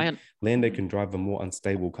 Maybe Lando can drive a more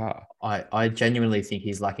unstable car. I genuinely think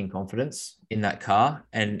he's lacking confidence in that car,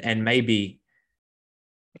 and maybe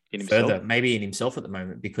in himself? further, maybe in himself at the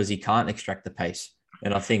moment, because he can't extract the pace.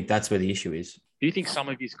 And I think that's where the issue is. Do you think some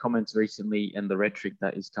of his comments recently and the rhetoric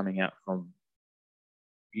that is coming out from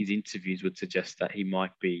his interviews would suggest that he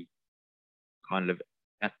might be kind of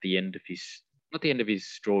at the end of his, not the end of his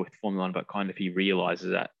straw with Formula One, but kind of he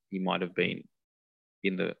realizes that he might have been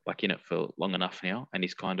in it for long enough now, and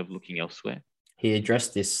he's kind of looking elsewhere? He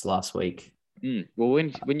addressed this last week. Well,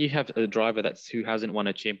 when you have a driver who hasn't won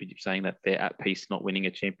a championship saying that they're at peace not winning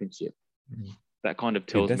a championship, that kind of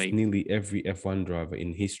tells me nearly every F1 driver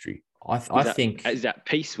in history. I think is at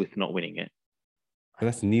peace with not winning it. But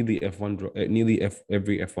that's nearly every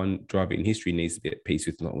F1 driver in history needs to be at peace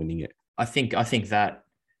with not winning it. I think that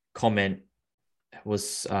comment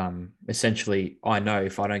was essentially, I know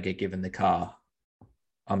if I don't get given the car,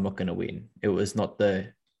 I'm not going to win. It was not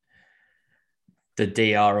the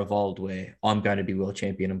DR of old where I'm going to be world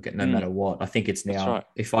champion no matter what. I think it's now right.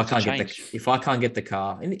 if I can't get the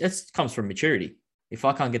car, and it comes from maturity. If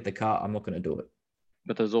I can't get the car, I'm not going to do it.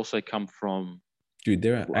 But there's also come from, dude,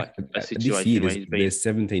 there are this year there's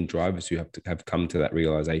 17 drivers who have come to that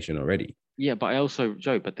realization already. Yeah, but I also,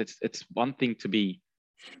 Joe, but it's one thing to be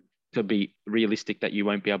realistic that you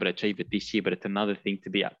won't be able to achieve it this year, but it's another thing to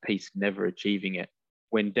be at peace never achieving it.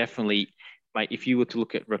 When definitely, mate, if you were to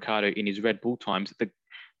look at Ricciardo in his Red Bull times, the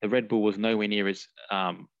Red Bull was nowhere near as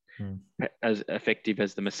effective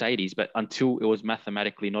as the Mercedes, but until it was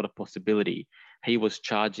mathematically not a possibility, he was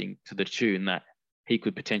charging to the tune that he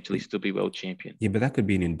could potentially still be world champion. Yeah, but that could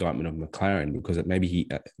be an indictment of McLaren, because maybe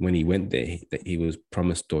when he went there, that he was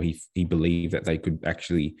promised, or he believed that they could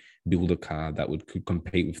actually build a car that could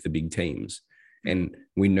compete with the big teams. And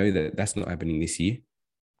we know that that's not happening this year.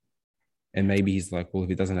 And maybe he's like, well, if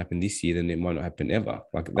it doesn't happen this year, then it might not happen ever.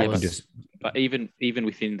 Like they could just. But even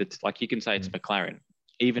within you can say it's McLaren.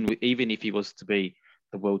 Even if he was to be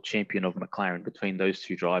the world champion of McLaren between those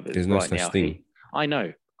two drivers, there's no such thing. I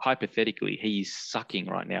know. Hypothetically, he's sucking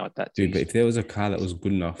right now at that. Dude, but if there was a car that was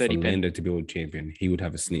good enough for Lando to be world champion, he would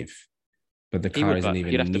have a sniff. But the car isn't even.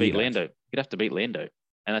 He'd have to beat Lando. He'd have to beat Lando.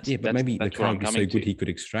 And maybe the car would be so good he could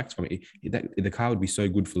extract from it. The car would be so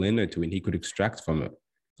good for Lando to win, he could extract from it.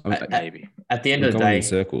 Maybe. At the end of the day, in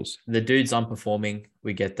circles. The dude's unperforming.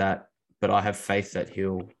 We get that, but I have faith that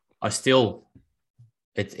I still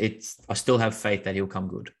have faith that he'll come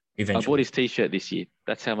good eventually. I bought his T-shirt this year.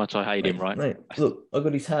 That's how much I hate him, right? Mate, look, I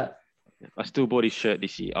got his hat. I still bought his shirt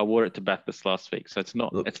this year. I wore it to Bathurst last week, so it's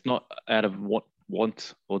not out of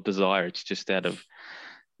want or desire. It's just out of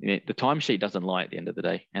the timesheet doesn't lie at the end of the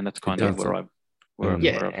day, and that's kind of where I'm.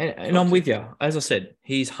 And I'm with you. As I said,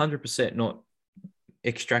 he's 100% not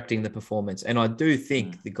extracting the performance, and I do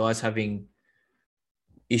think the guy's having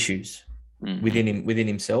issues within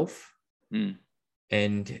himself.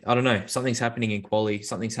 And I don't know, something's happening in quali,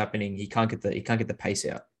 something's happening. He can't get the pace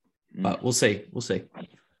out. But we'll see. Yeah,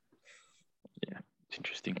 it's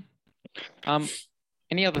interesting.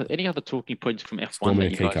 Any other talking points from F1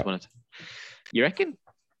 that you guys wanted? You reckon?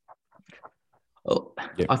 Oh,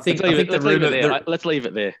 yeah. I think let's leave it there. Let's leave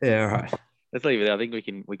it there. Yeah, all right. Let's leave it there. I think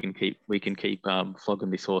we can keep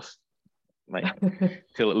flogging this horse, mate,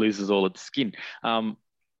 till it loses all its skin.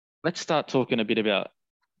 Let's start talking a bit about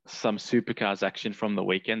some supercars action from the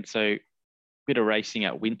weekend. So, a bit of racing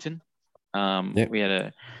at Winton. We had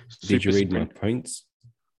a. Did you read my points?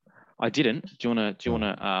 I didn't. Do you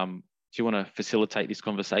want to facilitate this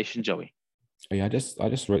conversation, Joey? Yeah, I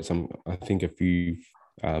just wrote some. I think a few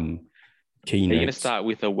key notes. Are you going to start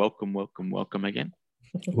with a welcome again?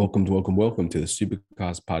 Welcome to the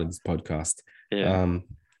Supercars part of this podcast. Yeah.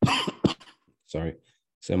 Sorry.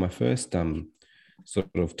 So my first sort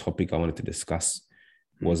of topic I wanted to discuss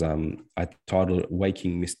was I titled it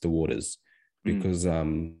 "Waking Mr. Waters," because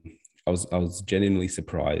was genuinely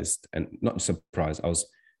surprised, and not surprised. I was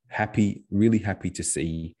happy, really happy to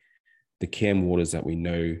see the Cam Waters that we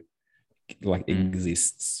know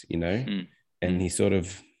exists, and he sort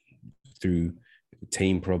of through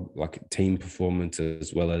team performance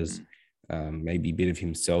as well as maybe a bit of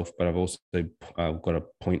himself. But I've also got to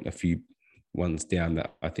point a few ones down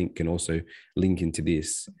that I think can also link into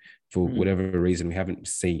this. For whatever reason, we haven't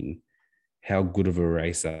seen how good of a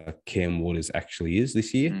racer Cam Waters actually is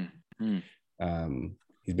this year.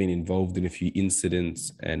 He's been involved in a few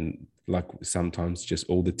incidents, and like sometimes just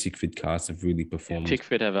all the Tickford cars have really performed.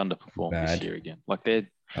 Tickford have underperformed this year again. Like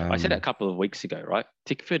I said a couple of weeks ago, right?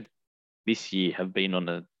 Tickford this year have been on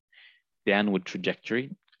a downward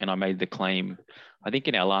trajectory, and I made the claim, I think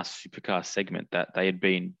in our last Supercar segment, that they had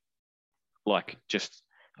been like just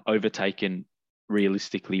overtaken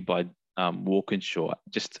realistically by Walkinshaw,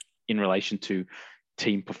 just in relation to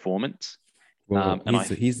team performance. Well,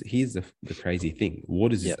 here's the crazy thing.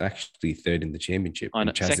 Waters is actually third in the championship. I know.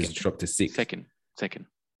 And Chaz has dropped to sixth. Second.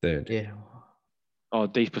 Third. Yeah. Oh,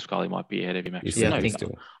 D. Pasquale might be ahead of him, actually. Yeah, I think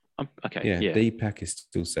still. Okay. Yeah, D-Pack is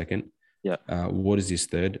still second. Yeah. Waters is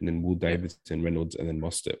third, and then Will Davidson, Reynolds, and then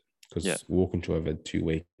Mostert. Because Walkinshaw have had 2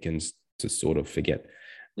 weekends to sort of forget.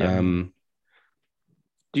 Yeah.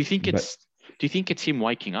 Do you think it's him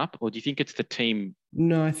waking up, or do you think it's the team?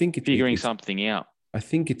 No, I think figuring something out. I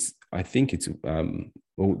think it's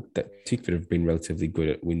well, that Tickford have been relatively good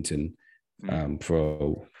at Winton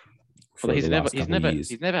for he's the last couple of years.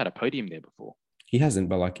 He's never had a podium there before. He hasn't,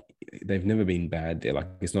 but like they've never been bad there. Like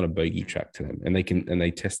it's not a bogey track to them, and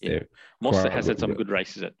they test their. Mostert has had some good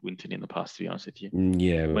races at Winton in the past, to be honest with you.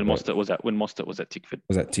 Yeah, when Mostert was at Tickford.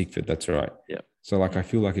 Was at Tickford, that's right. Yeah. So like I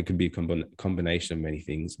feel like it could be a combination of many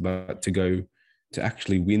things, but to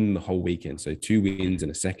actually win the whole weekend, so 2 wins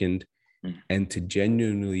and a second, and to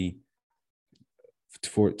genuinely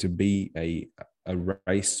for it to be a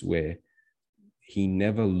race where he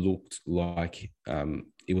never looked like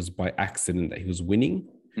it was by accident that he was winning,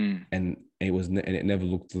 and it never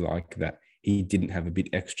looked like that he didn't have a bit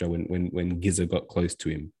extra when Gizza got close to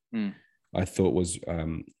him. I thought was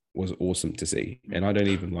awesome to see, and I don't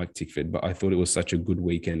even like Tickford, but I thought it was such a good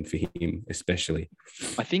weekend for him, especially.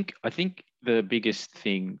 I think the biggest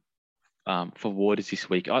thing for Waters this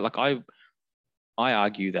week, I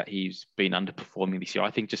argue that he's been underperforming this year.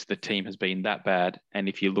 I think just the team has been that bad, and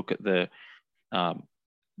if you look at the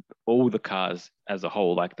all the cars as a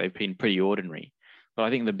whole, like they've been pretty ordinary. But I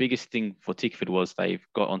think the biggest thing for Tickford was they've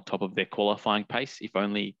got on top of their qualifying pace, if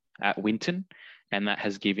only at Winton, and that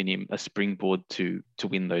has given him a springboard to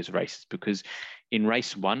win those races. Because in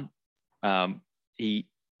race 1,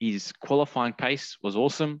 his qualifying pace was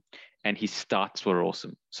awesome, and his starts were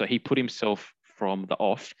awesome. So he put himself from the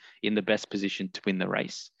off in the best position to win the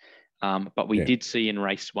race. But we did see in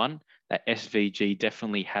race 1 that SVG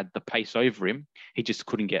definitely had the pace over him. He just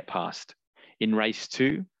couldn't get past. In race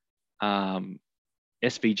 2,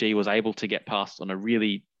 SVG was able to get past on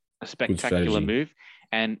a spectacular move,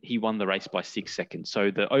 and he won the race by 6 seconds.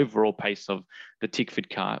 So the overall pace of the Tickford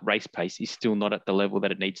car, race pace, is still not at the level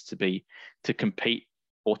that it needs to be to compete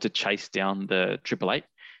or to chase down the Triple Eight.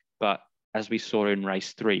 But as we saw in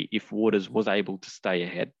race 3, if Waters was able to stay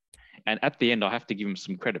ahead, and at the end, I have to give him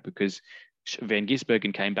some credit because Van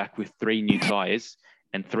Gisbergen came back with 3 new tyres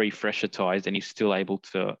and 3 fresher tyres, and he's still able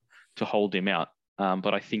to hold him out.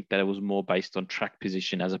 But I think that it was more based on track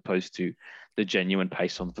position as opposed to the genuine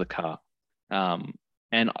pace of the car.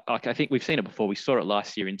 And I think we've seen it before. We saw it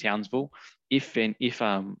last year in Townsville. If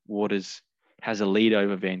Waters has a lead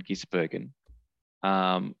over Van Gisbergen,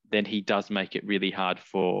 then he does make it really hard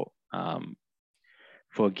for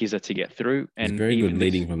Gizza to get through. And he's very good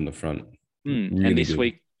leading from the front. Really and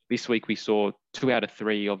this week we saw 2 out of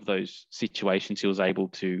 3 of those situations he was able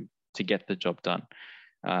to get the job done.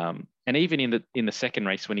 And even in the second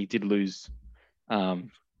race, when he did lose the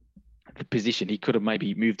position, he could have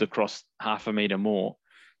maybe moved across half a meter more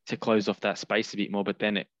to close off that space a bit more. But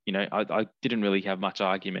then I didn't really have much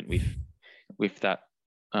argument with that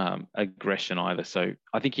aggression either. So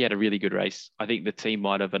I think he had a really good race. I think the team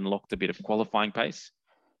might have unlocked a bit of qualifying pace,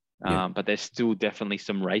 but there's still definitely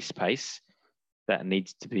some race pace that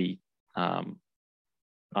needs to be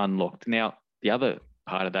unlocked. Now, the other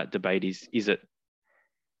part of that debate is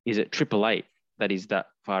it Triple Eight that is that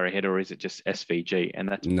far ahead, or is it just SVG? And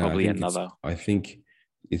that's probably another. I think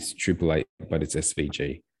it's Triple Eight, but it's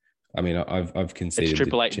SVG. I mean, I've conceded it's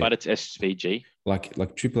Triple Eight, but it's SVG.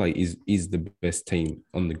 Like Triple Eight is the best team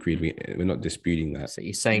on the grid. We're not disputing that. So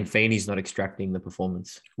you're saying Feeney's not extracting the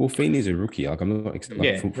performance? Well, Feeney's a rookie. Like I'm not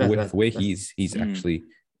for where he's actually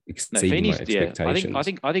exceeding my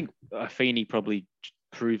expectations. I think Feeney probably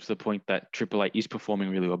proves the point that Triple Eight is performing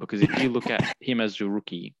really well, because if you look at him as your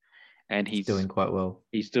rookie, and he's doing quite well.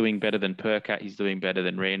 He's doing better than Percat. He's doing better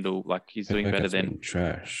than Randall. Like, he's doing better than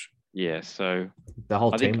trash. Yeah. So the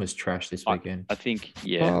whole team was trash this weekend. I think,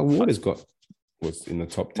 yeah. Waters was in the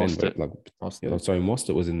top 10, Mostert. but like,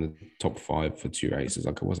 Mostert was in the top 5 for 2 races.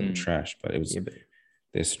 Like, it wasn't trash, but it was. Yeah, but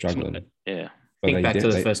they're struggling. Yeah. Think back to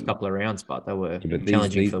the first couple of rounds, but they were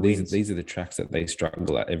challenging for wins. These are the tracks that they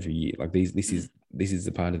struggle at every year. Like, this is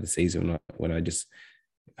the part of the season when I just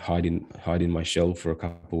hide in my shell for a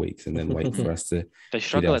couple of weeks and then wait for us to. They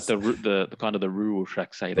struggle at the kind of the rural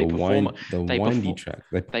tracks. They perform track.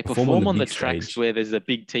 They perform on the tracks where there's a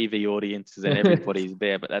big TV audiences and everybody's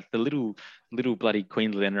there, but at the little bloody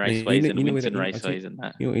Queensland raceways and Winton raceways and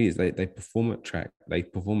that. You know what it is? They perform at track. They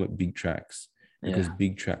perform at big tracks because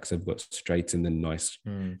big tracks have got straights and then nice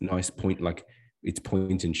point, like it's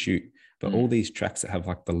point and shoot. But all these tracks that have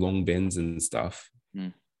like the long bends and stuff.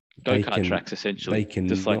 Go-kart tracks, essentially. They can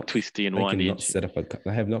just like twisty and windy.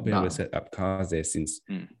 They have not been able to set up cars there since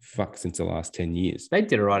the last 10 years. They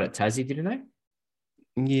did it right at Tassie, didn't they?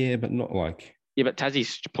 Yeah, but not like. Yeah, but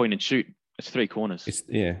Tassie's point and shoot. It's 3 corners.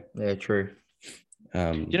 Yeah, true.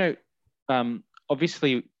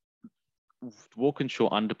 Obviously, Walkinshaw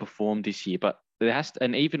underperformed this year, but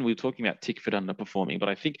and even we were talking about Tickford underperforming, but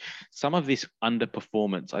I think some of this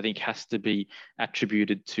underperformance, I think, has to be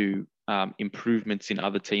attributed to improvements in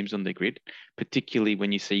other teams on the grid, particularly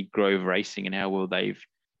when you see Grove Racing and how well they've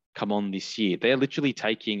come on this year. They're literally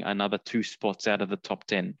taking another 2 spots out of the top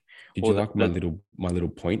 10. Did you like my little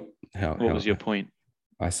point? What was your point?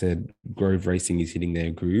 I said Grove Racing is hitting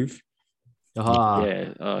their groove. Yeah,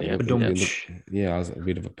 I was a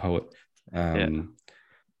bit of a poet.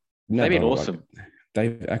 They've been awesome.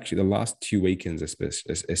 They've actually, the last 2 weekends,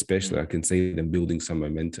 especially, I can see them building some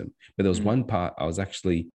momentum. But there was one part I was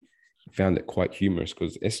actually found it quite humorous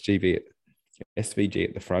because SVG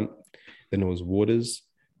at the front, then there was Waters,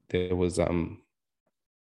 there was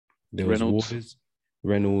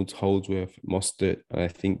Reynolds, Holdsworth, Mostert, and I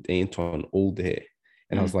think Anton all there.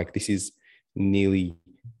 And I was like, this is nearly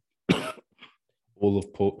all of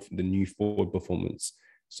the new forward performance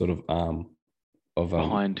sort of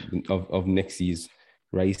of next year's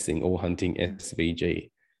racing or hunting SVG.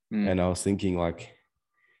 And I was thinking, like,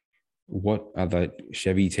 what other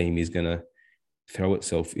Chevy team is going to throw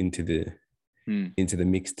itself into the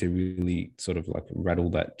mix to really sort of like rattle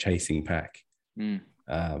that chasing pack?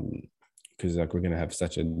 Because like we're going to have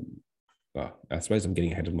such I suppose I'm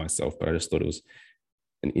getting ahead of myself, but I just thought it was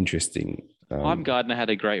an interesting. Heimgardner had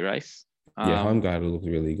a great race. Heimgardner looked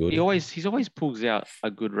really good. He always pulls out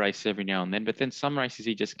a good race every now and then, but then some races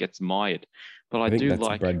he just gets mired. But I think do that's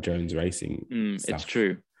like Brad Jones racing. It's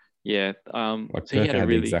true. Yeah. Like so he had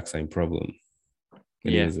the exact same problem.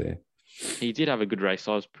 He was there. He did have a good race.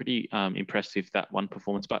 I was pretty impressed with that one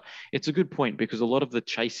performance. But it's a good point because a lot of the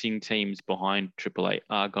chasing teams behind Triple Eight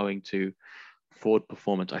are going to Ford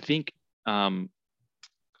performance. I think.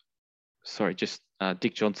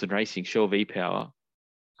 Dick Johnson Racing, Shell V Power.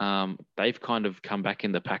 They've kind of come back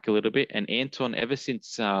in the pack a little bit. And Anton, ever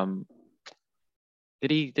since did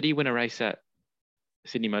he win a race at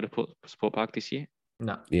Sydney Motorsport Park this year?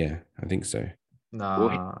 No. Yeah, I think so.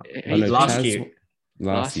 No. Last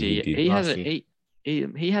year he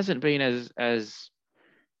hasn't been as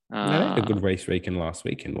they had a good race weekend last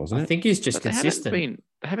weekend, wasn't it? I think he's just consistent.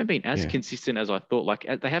 They haven't been as consistent as I thought. Like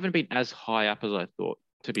they haven't been as high up as I thought,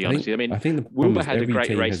 to be honest. I think the Wilbur had a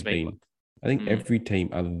great race meet. I think every team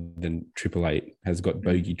other than Triple Eight has got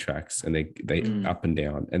bogey tracks and they up and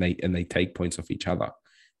down and they take points off each other.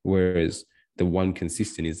 Whereas the one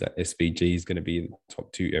consistent is that SVG is going to be in the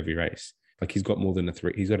top 2 every race. Like he's got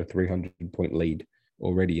he's got a 300 point lead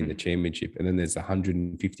already in the championship. And then there's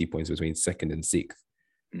 150 points between 2nd and 6th.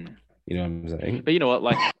 You know what I'm saying? But you know what?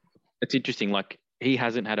 Like it's interesting. Like he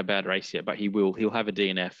hasn't had a bad race yet, but he'll have a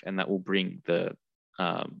DNF and that will bring the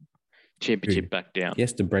championship back down. He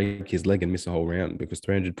has to break his leg and miss a whole round because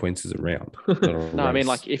 300 points is a round. No, I mean,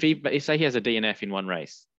 like if say he has a DNF in one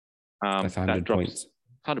race, that's 100 points.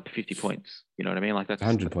 150 points. You know what I mean? Like that's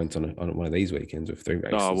 100 points on one of these weekends with 3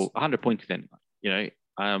 races. Oh well, 100 points then. You know,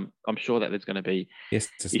 I'm sure that there's going to be to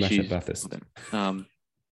smash at Bathurst.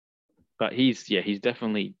 But he's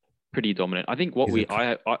definitely pretty dominant. I think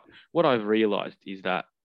what I've realised is that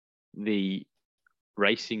the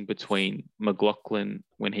racing between McLaughlin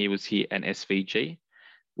when he was here and SVG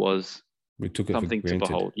was something to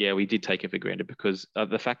behold. Yeah, we did take it for granted because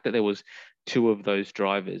the fact that there was 2 of those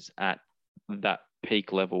drivers at that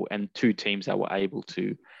peak level and 2 teams that were able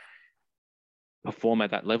to perform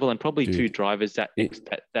at that level and probably 2 drivers that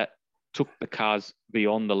took the cars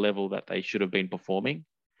beyond the level that they should have been performing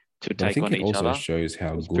to But I take think on it each also other. shows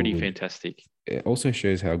how It's pretty good. fantastic. It also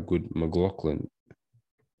shows how good McLaughlin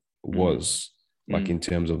was, like in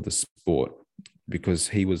terms of the sport, because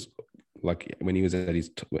he was like when he was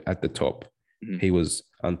at the top, he was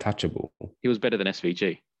untouchable. He was better than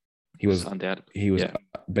SVG. He was undoubted. He was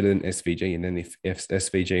better than SVG, and then if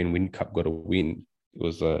SVG and Win Cup got a win, it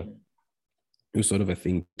was sort of a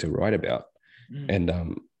thing to write about. And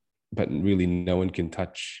but really, no one can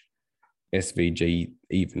touch SVG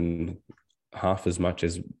even half as much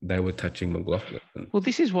as they were touching McLaughlin. Well,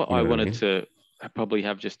 this is what I wanted to probably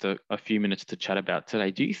have just a few minutes to chat about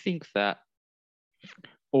today. Do you think that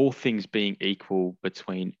all things being equal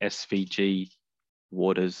between SVG,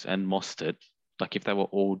 Waters, and Mostert, like if they were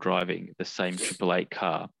all driving the same Triple Eight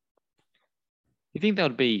car, you think that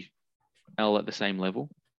would be L at the same level?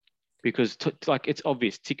 Because like it's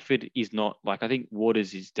obvious, Tickford is not like, I think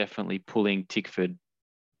Waters is definitely pulling Tickford.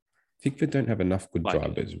 Tickford don't have enough good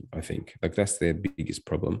drivers, I think. Like that's their biggest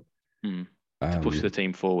problem. To push the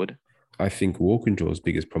team forward. I think Walkinshaw's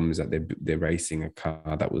biggest problem is that they're racing a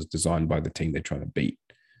car that was designed by the team they're trying to beat,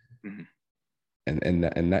 and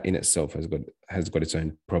that in itself has got its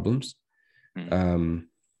own problems. I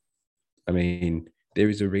mean, there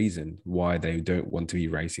is a reason why they don't want to be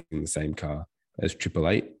racing the same car as Triple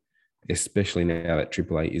Eight, especially now that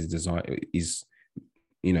Triple Eight is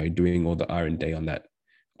doing all the R&D on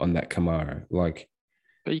that Camaro. Like,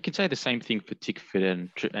 but you can say the same thing for Tickford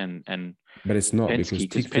and but it's not, Penske,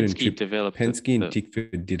 because Penske developed Penske and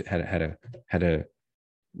Tickford had a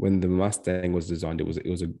when the Mustang was designed,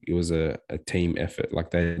 it was a team effort.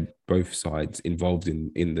 Like they had both sides involved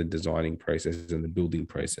in the designing process and the building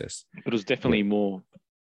process. But it was definitely more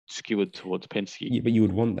skewed towards Penske. Yeah, but you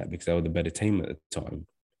would want that because they were the better team at the time.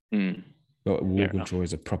 But Walkinshaw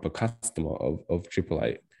is a proper customer of Triple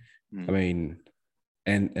Eight. I mean,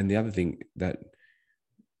 and the other thing that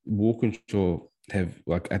Walkinshaw have,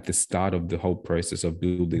 like at the start of the whole process of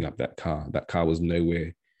building up that car was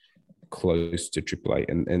nowhere close to Triple Eight,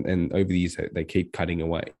 and over the years they keep cutting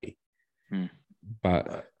away,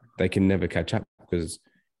 but they can never catch up because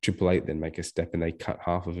Triple Eight then make a step and they cut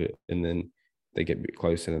half of it, and then they get a bit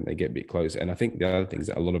closer and they get a bit closer. And I think the other thing is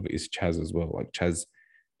that a lot of it is Chaz as well. Like Chaz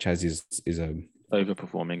is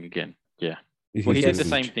overperforming again. Yeah, well, he did the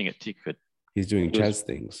same thing at Tickford. He's doing Chaz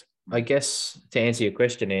things. I guess to answer your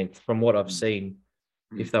question, Ant, from what I've seen,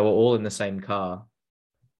 if they were all in the same car,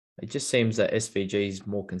 it just seems that SVG is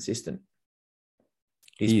more consistent.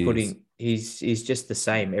 He's just the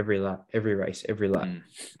same every lap, every race, every lap.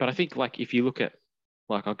 But I think like if you look at,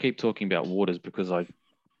 like I'll keep talking about Waters because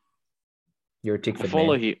you're a Tickford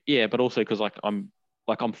follow man. here, but also because I'm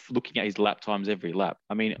looking at his lap times every lap.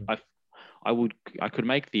 I mean, I could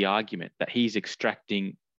make the argument that he's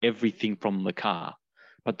extracting everything from the car,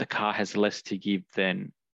 but the car has less to give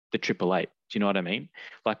than the Triple Eight. Do you know what I mean?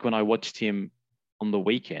 Like when I watched him on the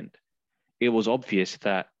weekend, it was obvious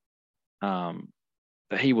that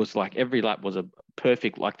that he was like every lap was a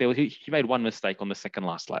perfect. Like he made one mistake on the second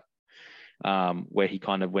last lap, where he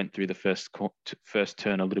kind of went through the first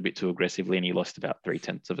turn a little bit too aggressively and he lost about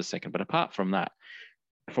 0.3 of a second. But apart from that,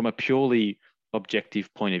 from a purely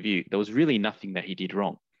objective point of view, there was really nothing that he did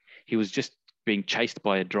wrong. He was just being chased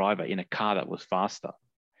by a driver in a car that was faster.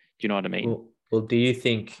 Do you know what I mean? Well, do you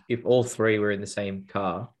think if all three were in the same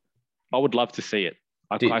car? I would love to see it.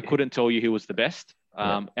 I couldn't tell you who was the best.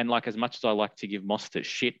 And like as much as I like to give Mostert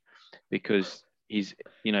shit because his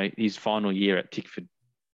final year at Tickford,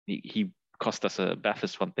 he cost us a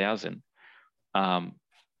Bathurst 1000.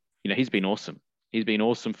 He's been awesome. He's been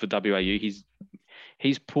awesome for WAU.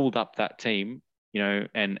 He's pulled up that team,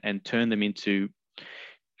 and turned them into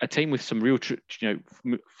a team with some real,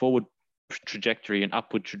 forward trajectory and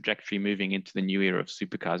upward trajectory moving into the new era of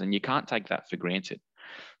supercars. And you can't take that for granted.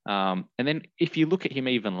 And then if you look at him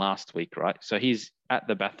even last week, right? So he's at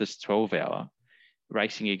the Bathurst 12-hour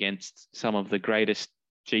racing against some of the greatest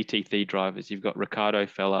GT3 drivers. You've got Ricciardo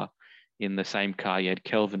Fella in the same car. You had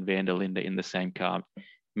Kelvin van der Linde in the same car.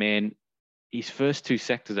 Man, his first two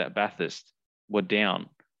sectors at Bathurst were down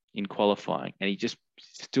in qualifying, and he just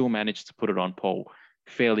still managed to put it on pole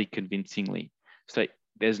fairly convincingly. So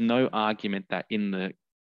there's no argument that in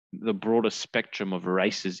the broader spectrum of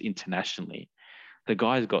races internationally, the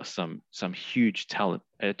guy's got some huge talent.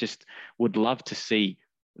 I just would love to see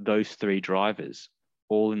those three drivers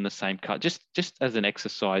all in the same car, just as an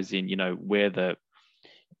exercise in,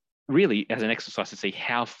 really as an exercise to see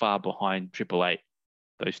how far behind Triple Eight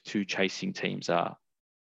those two chasing teams are.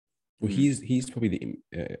 Well, he's probably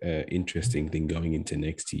the interesting thing going into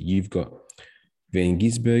next year. You've got Van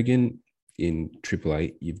Gisbergen in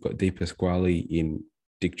AAA. You've got De Pasquale in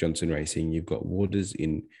Dick Johnson Racing. You've got Waters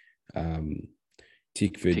in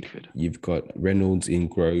Tickford. You've got Reynolds in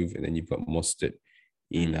Grove, and then you've got Mostert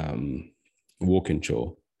in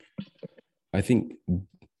Walkinshaw. I think,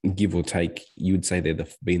 give or take, you would say they're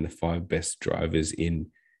been the 5 best drivers in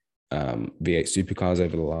V8 supercars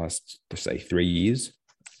over the last, say, 3 years,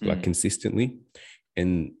 like consistently,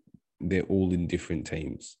 and they're all in different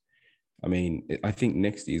teams. I mean, I think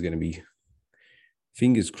next year is going to be,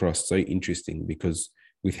 fingers crossed, so interesting, because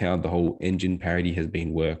with how the whole engine parity has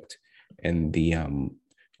been worked and the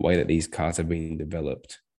way that these cars have been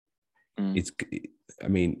developed, I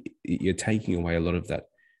mean, you're taking away a lot of that,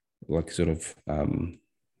 like, sort of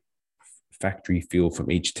factory feel from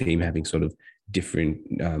each team having sort of different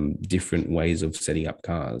ways of setting up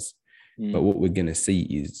cars. But what we're going to see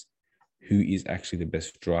is who is actually the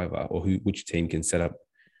best driver, or which team can set up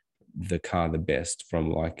the car the best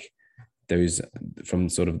from from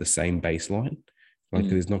sort of the same baseline. Like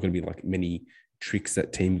there's not going to be like many tricks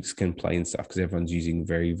that teams can play and stuff, because everyone's using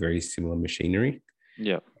very, very similar machinery.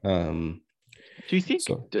 Yeah. Do you think?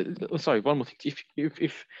 Sorry, one more thing.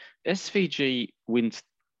 If SVG wins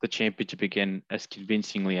the championship again as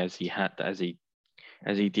convincingly as he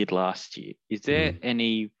did last year, is there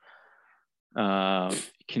any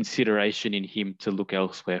consideration in him to look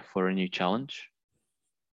elsewhere for a new challenge?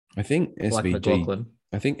 I think SVG. Like McLaughlin.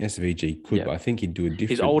 I think SVG could, but I think he'd do a different.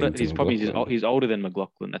 He's older. Thing to He's older than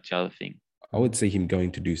McLaughlin. That's the other thing. I would see him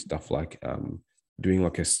going to do stuff like doing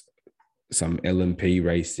like some LMP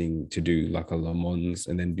racing, to do like a Le Mans,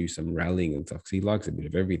 and then do some rallying and stuff, because he likes a bit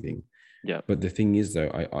of everything. Yeah. But the thing is, though,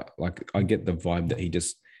 I get the vibe that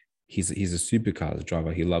he's a supercars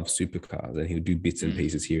driver. He loves supercars, and he'll do bits and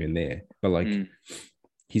pieces here and there. But like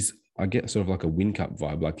I get sort of like a Win Cup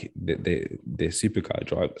vibe, like they're supercar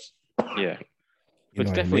drivers. Yeah. But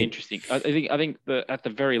it's definitely interesting. I think that at the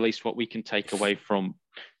very least, what we can take away from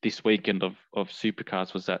this weekend of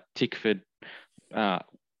supercars was that Tickford,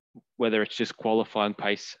 whether it's just qualifying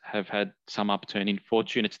pace, have had some upturn in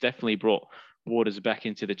fortune. It's definitely brought Waters back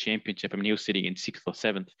into the championship. I mean, he was sitting in 6th or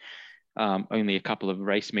 7th only a couple of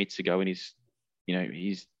race meets ago, and he's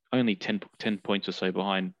only 10 points or so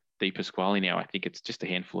behind De Pasquale now. I think it's just a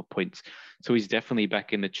handful of points. So he's definitely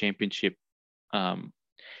back in the championship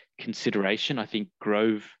consideration. I think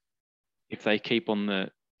Grove, if they keep on the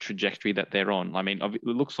trajectory that they're on, I mean, it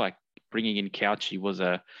looks like bringing in Cauchy was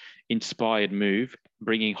a inspired move.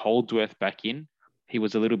 Bringing Holdsworth back in, he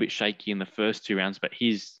was a little bit shaky in the first 2 rounds, but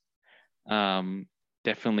he's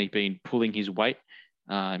definitely been pulling his weight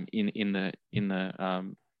in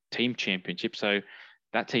the team championship. So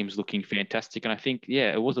that team's looking fantastic. And I think,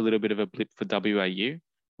 it was a little bit of a blip for WAU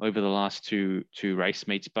over the last two race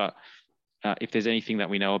meets. But if there's anything that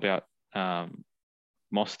we know about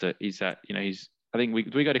Mostert, is that, I think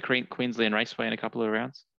we go to Queensland Raceway in a couple of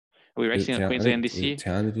rounds. Are we racing at Queensland this year?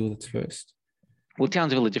 Townsville, that's first. Well,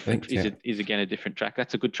 Townsville is again a different track.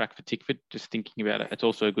 That's a good track for Tickford. Just thinking about it, it's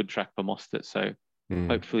also a good track for Mostert. So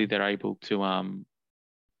hopefully they're able to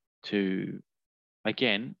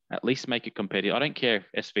again at least make it competitive. I don't care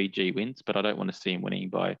if SVG wins, but I don't want to see him winning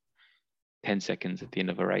by 10 seconds at the end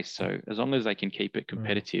of a race. So as long as they can keep it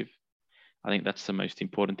competitive, I think that's the most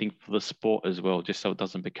important thing for the sport as well, just so it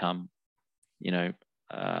doesn't become,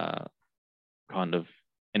 kind of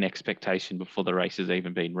an expectation before the race has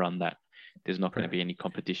even been run that there's not going to be any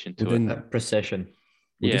competition to it. That procession.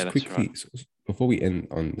 Just quickly, before we end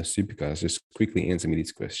on the supercars, just quickly answer me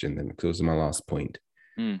this question then, because it was my last point.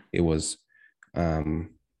 It was, do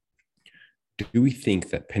we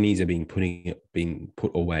think that pennies are being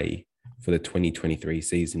put away for the 2023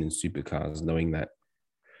 season in supercars, knowing that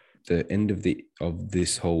the end of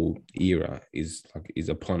this whole era is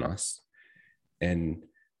upon us, and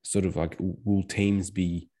sort of like, will teams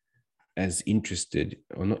be as interested,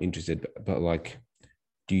 or not interested, but like,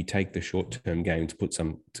 do you take the short-term game to put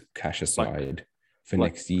some cash aside for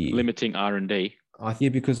next year, limiting R&D? Yeah,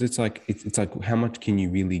 because it's like how much can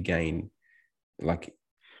you really gain? Like,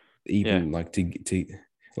 even like to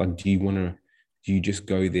like, do you just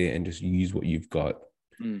go there and just use what you've got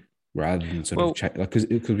rather than sort of check, like,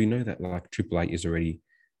 because we know that like AAA is already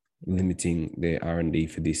limiting their R&D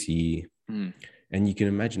for this year, and you can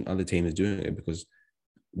imagine other teams doing it, because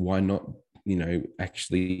why not,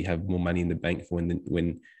 actually have more money in the bank for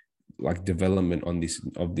when like development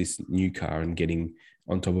of this new car and getting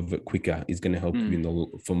on top of it quicker is going to help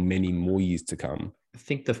you for many more years to come. I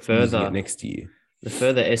think the further next year, the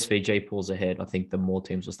further SVG pulls ahead, I think the more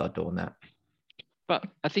teams will start doing that. But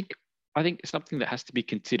I think something that has to be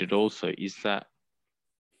considered also is that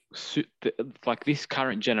like this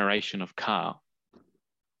current generation of car,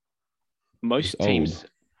 most teams,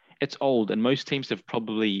 it's old, and most teams have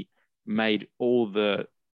probably made all the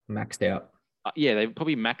maxed out. They've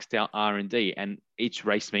probably maxed out R&D, and each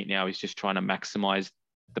race meet now is just trying to maximize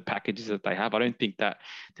the packages that they have. I don't think that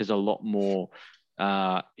there's a lot more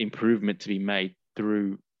improvement to be made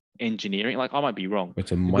through engineering. Like, I might be wrong.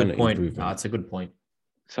 It's a minor improvement. No, it's a good point.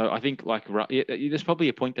 So I think there's probably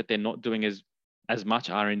a point that they're not doing as much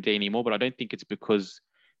R&D anymore, but I don't think it's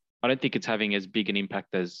having as big an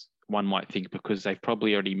impact as one might think, because they've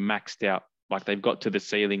probably already maxed out. Like, they've got to the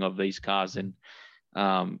ceiling of these cars, and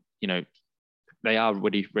they are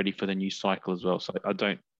ready for the new cycle as well. So I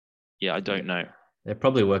don't know. They're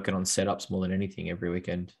probably working on setups more than anything every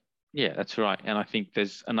weekend. Yeah, that's right. And I think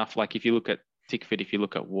there's enough. Like, if you look at Tickford, if you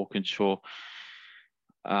look at Walkinshaw,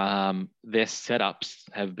 their setups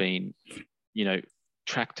have been,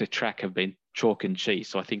 track to track have been chalk and cheese.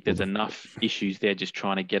 So I think there's enough issues there just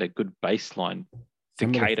trying to get a good baseline to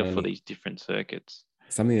cater for these different circuits.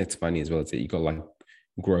 Something that's funny as well is that you got like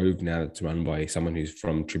Grove now that's run by someone who's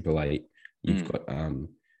from Triple Eight.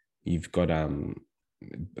 You've got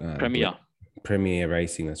Premier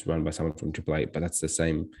Racing that's run by someone from Triple Eight, but that's the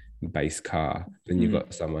same base car. Then you've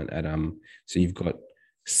got someone at so you've got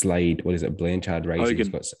Slade, what is it, Blanchard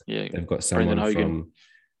Racing? They've got someone from,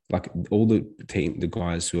 like, all the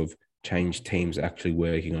guys who have changed teams are actually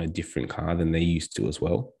working on a different car than they used to as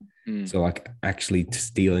well. So, like, actually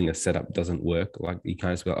stealing a setup doesn't work. Like, you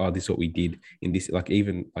can't just go, oh, this is what we did in this. Like,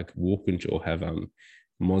 even like Walkinshaw have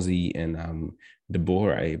Mozzie and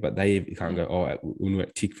DeBore, but they can't go, oh, when we're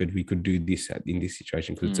at Tickford, we could do this in this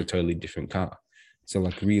situation because it's a totally different car. So,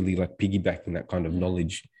 like, really, like, piggybacking that kind of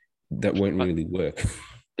knowledge, that won't really work.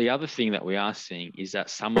 The other thing that we are seeing is that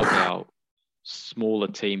some of our smaller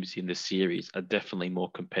teams in the series are definitely more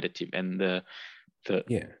competitive, and the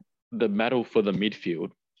battle for the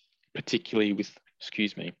midfield, particularly with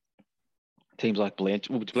teams like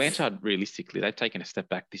Blanchard, realistically, they've taken a step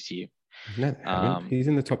back this year. No, they haven't. He's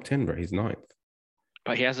in the top 10, bro. He's 9th.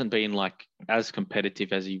 But he hasn't been, like, as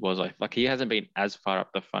competitive as he was. Like, he hasn't been as far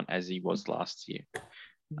up the front as he was last year.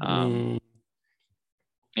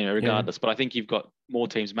 Regardless. But I think you've got more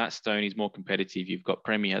teams. Matt Stone is more competitive. You've got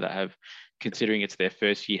Premier that have, considering it's their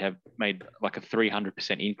first year, have made like a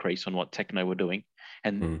 300% increase on what Techno were doing.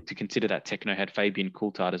 And to consider that Techno had Fabian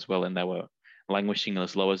Coulthard as well, and they were languishing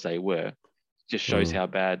as low as they were, just shows how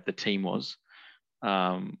bad the team was.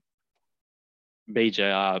 BJR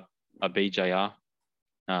are BJR.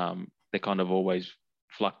 They're kind of always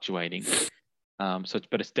fluctuating. But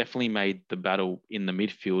it's definitely made the battle in the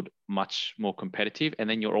midfield much more competitive. And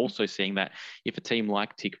then you're also seeing that if a team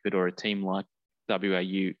like Tickford or a team like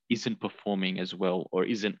WAU isn't performing as well or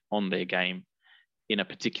isn't on their game in a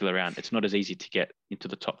particular round, it's not as easy to get into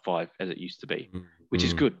the top 5 as it used to be, which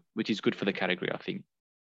is good for the category, I think.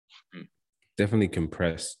 Definitely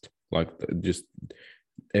compressed. Like, just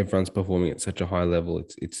everyone's performing at such a high level.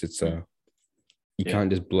 You can't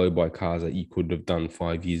just blow by cars that you could have done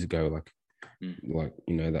 5 years ago. Like,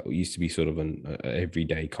 that used to be sort of an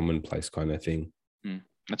everyday commonplace kind of thing.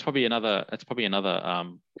 That's probably another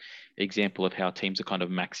example of how teams are kind of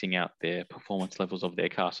maxing out their performance levels of their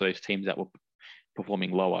car. So those teams that were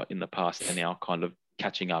performing lower in the past are now kind of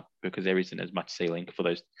catching up because there isn't as much ceiling for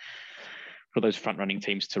those front running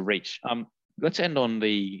teams to reach. Let's end on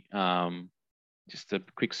the just a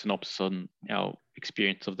quick synopsis on our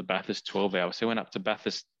experience of the Bathurst 12 hours. So we went up to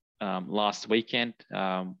Bathurst last weekend.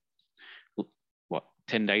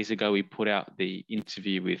 10 days ago, we put out the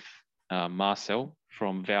interview with Marcel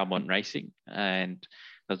from Valmont Racing, and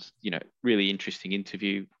that's, really interesting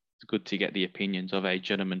interview. It's good to get the opinions of a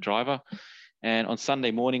gentleman driver. And on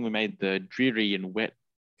Sunday morning, we made the dreary and wet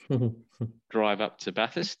drive up to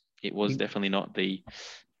Bathurst. It was definitely not the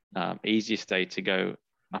easiest day to go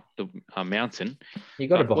up the mountain. You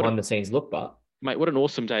got a behind-the-scenes look, but mate, what an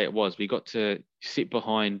awesome day it was. We got to sit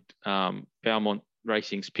behind Valmont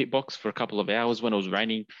Racing's pit box for a couple of hours when it was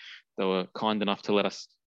raining. They were kind enough to let us,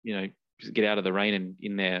 get out of the rain and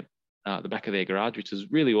in their the back of their garage, which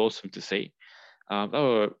was really awesome to see. They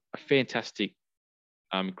were a fantastic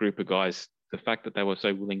group of guys. The fact that they were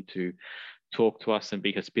so willing to talk to us and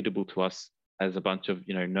be hospitable to us as a bunch of,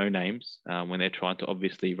 no names when they're trying to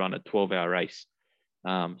obviously run a 12-hour race,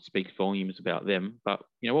 speak volumes about them. But,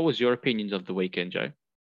 what was your opinions of the weekend, Joe?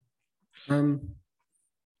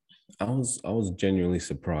 I was genuinely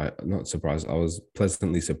surprised. Not surprised. I was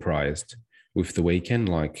pleasantly surprised with the weekend.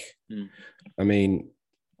 Like, I mean,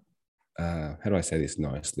 how do I say this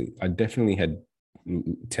nicely? I definitely had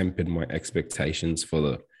tempered my expectations for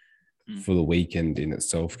the weekend in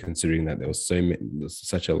itself, considering that there was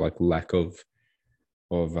such a lack of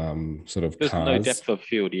sort of There's cars. no depth of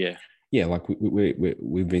field, yeah. yeah, like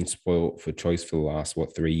we've been spoiled for choice for the last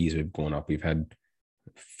 3 years. We've gone up. We've had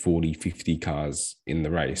 40, 50 cars in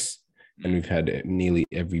the race, and we've had nearly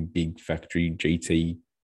every big factory GT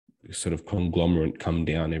sort of conglomerate come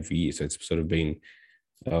down every year. So it's sort of been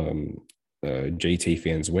GT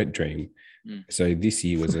fans' wet dream. So this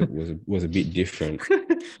year was a bit different.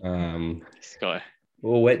 This guy.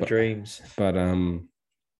 All wet dreams. But I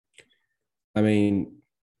mean,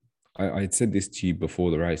 I said this to you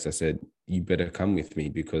before the race. I said, you better come with me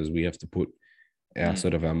because we have to put our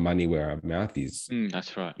sort of our money where our mouth is.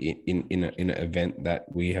 That's right. In an event that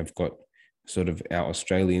we have got sort of our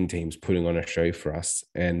Australian teams putting on a show for us,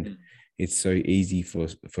 and it's so easy for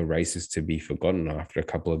races to be forgotten after a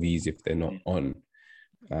couple of years if they're not on.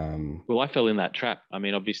 Well, I fell in that trap. I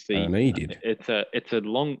mean, obviously, I know you did. It's a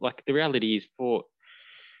long, like the reality is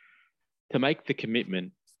to make the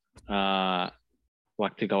commitment,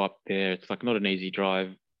 like to go up there. It's like not an easy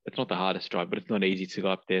drive. It's not the hardest drive, but it's not easy to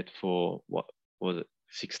go up there for what was it,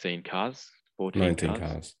 16 cars, 14 19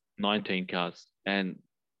 cars, 19 cars. And,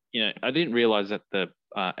 I didn't realize that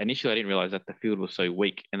initially I didn't realize that the field was so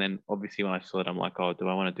weak. And then obviously when I saw it, I'm like, oh, do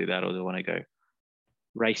I want to do that or do I want to go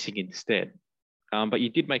racing instead? But you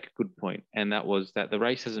did make a good point, and that was that the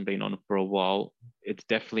race hasn't been on for a while. It's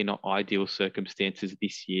definitely not ideal circumstances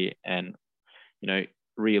this year. And,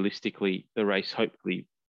 realistically, the race hopefully,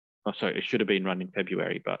 it should have been run in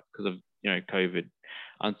February, but because of, COVID,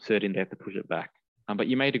 uncertain, they have to push it back. But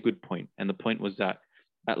you made a good point. And the point was that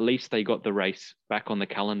at least they got the race back on the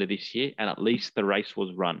calendar this year, and at least the race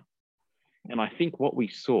was run. And I think what we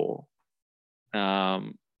saw,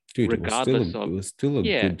 dude, regardless it was still a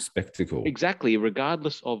good spectacle. Exactly.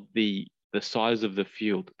 Regardless of the size of the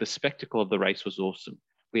field, the spectacle of the race was awesome.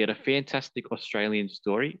 We had a fantastic Australian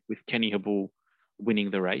story with Kenny Habul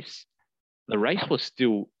winning the race. The race was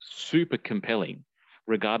still super compelling,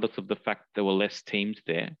 regardless of the fact there were less teams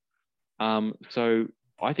there. So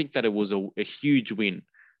I think that it was a huge win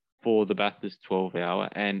for the Bathurst 12-hour.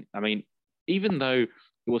 And I mean, even though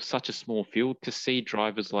it was such a small field, to see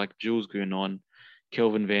drivers like Jules Gounon,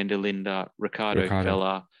 Kelvin van der Linde, Ricardo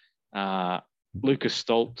Feller, Lucas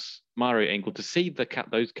Stoltz, Mario Engel, to see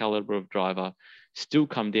those caliber of driver still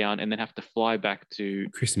come down and then have to fly back to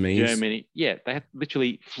Chris Mees. Germany. Yeah, they had to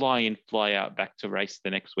literally fly in, fly out back to race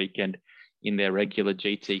the next weekend in their regular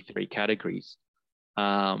GT3 categories.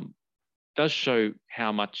 Does show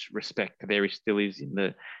how much respect there still is in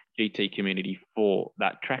the GT community for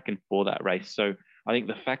that track and for that race. So I think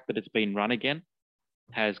the fact that it's been run again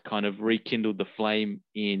has kind of rekindled the flame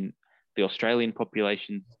in the Australian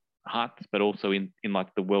population's hearts, but also in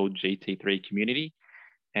like the world GT3 community.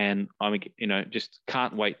 And I'm, just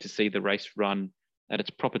can't wait to see the race run at its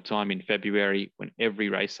proper time in February when every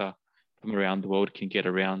racer from around the world can get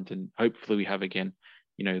around, and hopefully we have again,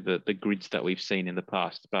 the grids that we've seen in the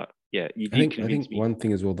past. But yeah, I think one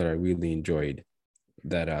thing as well that I really enjoyed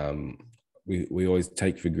that we always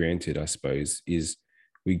take for granted, I suppose, is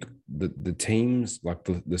the teams, like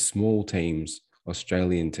the small teams,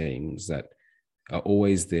 Australian teams that are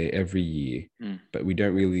always there every year, but we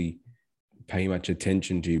don't really pay much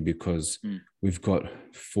attention to because we've got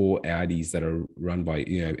 4 Audis that are run by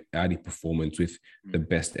Audi Performance with the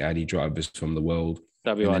best Audi drivers from the world,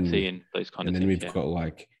 WRT and those kind of things. And then we've got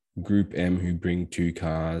like Group M who bring 2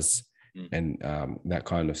 cars and that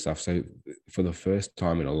kind of stuff. So for the first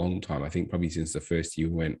time in a long time, I think probably since the first year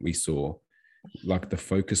we saw like the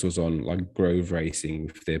focus was on like Grove Racing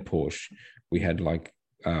with their Porsche. We had like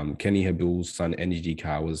Kenny Habul's Sun Energy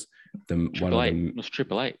car was one of them. It was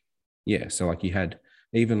 888. Yeah, so like you had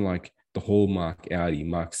even like the Hallmark Audi,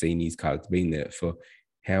 Mark Seni's car. It's been there for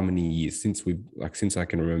how many years since I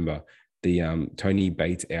can remember. The Tony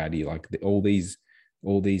Bates Audi, like all these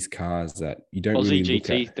cars that you don't Aussie really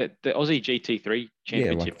GT, look at. the Aussie GT3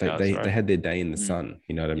 championship cars, they right? had their day in the sun.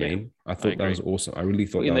 You know what I mean? I thought that was awesome. I really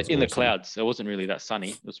thought in that was in awesome. the clouds. It wasn't really that sunny.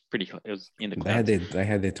 It was in the clouds. They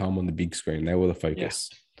had their time on the big screen. They were the focus.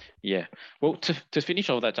 Yeah. Well, to finish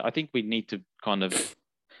all that, I think we need to kind of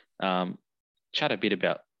chat a bit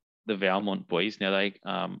about the Valmont boys. Now they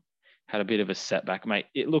had a bit of a setback, mate.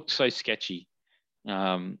 It looked so sketchy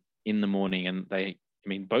in the morning, and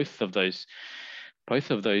both of those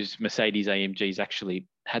Mercedes AMGs actually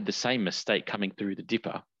had the same mistake coming through the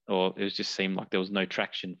dipper, or it just seemed like there was no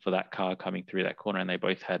traction for that car coming through that corner, and they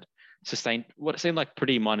both had sustained what seemed like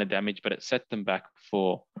pretty minor damage, but it set them back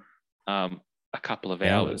for a couple of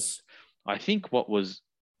hours. I think what was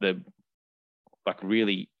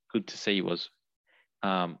really good to see was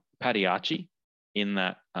Paddy Archie in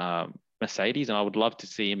that Mercedes, and I would love to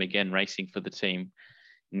see him again racing for the team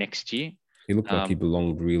next year. He looked like he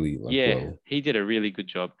belonged really well. He did a really good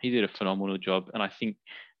job. He did a phenomenal job. And I think,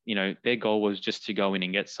 their goal was just to go in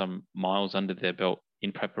and get some miles under their belt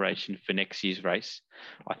in preparation for next year's race.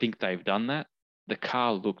 I think they've done that. The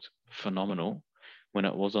car looked phenomenal when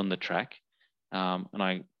it was on the track. And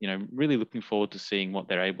I, really looking forward to seeing what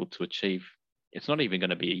they're able to achieve. It's not even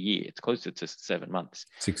going to be a year. It's closer to 7 months.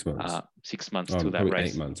 6 months. 6 months till that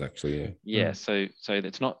race. 8 months, actually. Yeah. So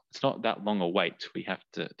it's not that long a wait till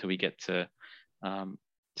we get to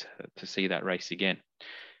see that race again.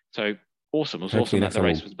 So awesome. It was Hopefully awesome that the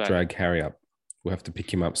race was back. Drag Harry up. We'll have to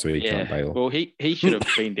pick him up so he can't bail. Well, he should have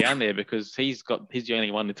been down there because he's the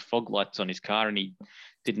only one with fog lights on his car, and he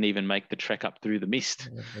didn't even make the trek up through the mist.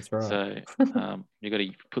 Yeah, that's right. So you've got to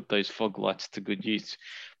put those fog lights to good use.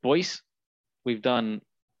 Boys, we've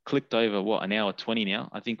clicked over, an hour 20 now.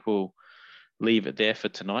 I think we'll leave it there for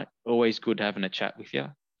tonight. Always good having a chat with you.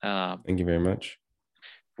 Thank you very much.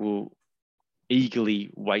 We'll eagerly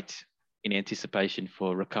wait in anticipation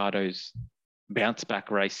for Ricciardo's bounce back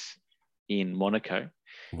race in Monaco.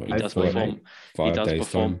 He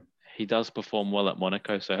does perform well at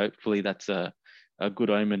Monaco, so hopefully that's a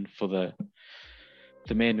good omen for the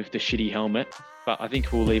man with the shitty helmet. But I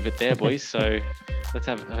think we'll leave it there, boys. So I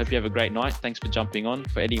hope you have a great night. Thanks for jumping on.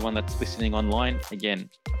 For anyone that's listening online, again,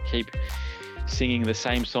 keep singing the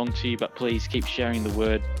same song to you, but please keep sharing the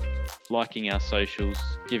word, liking our socials,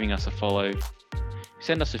 giving us a follow.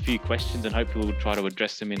 Send us a few questions and hopefully we'll try to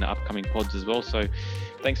address them in the upcoming pods as well. So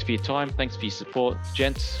thanks for your time. Thanks for your support.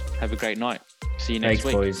 Gents, have a great night. See you next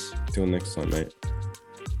week. Thanks, boys. Till next time, mate.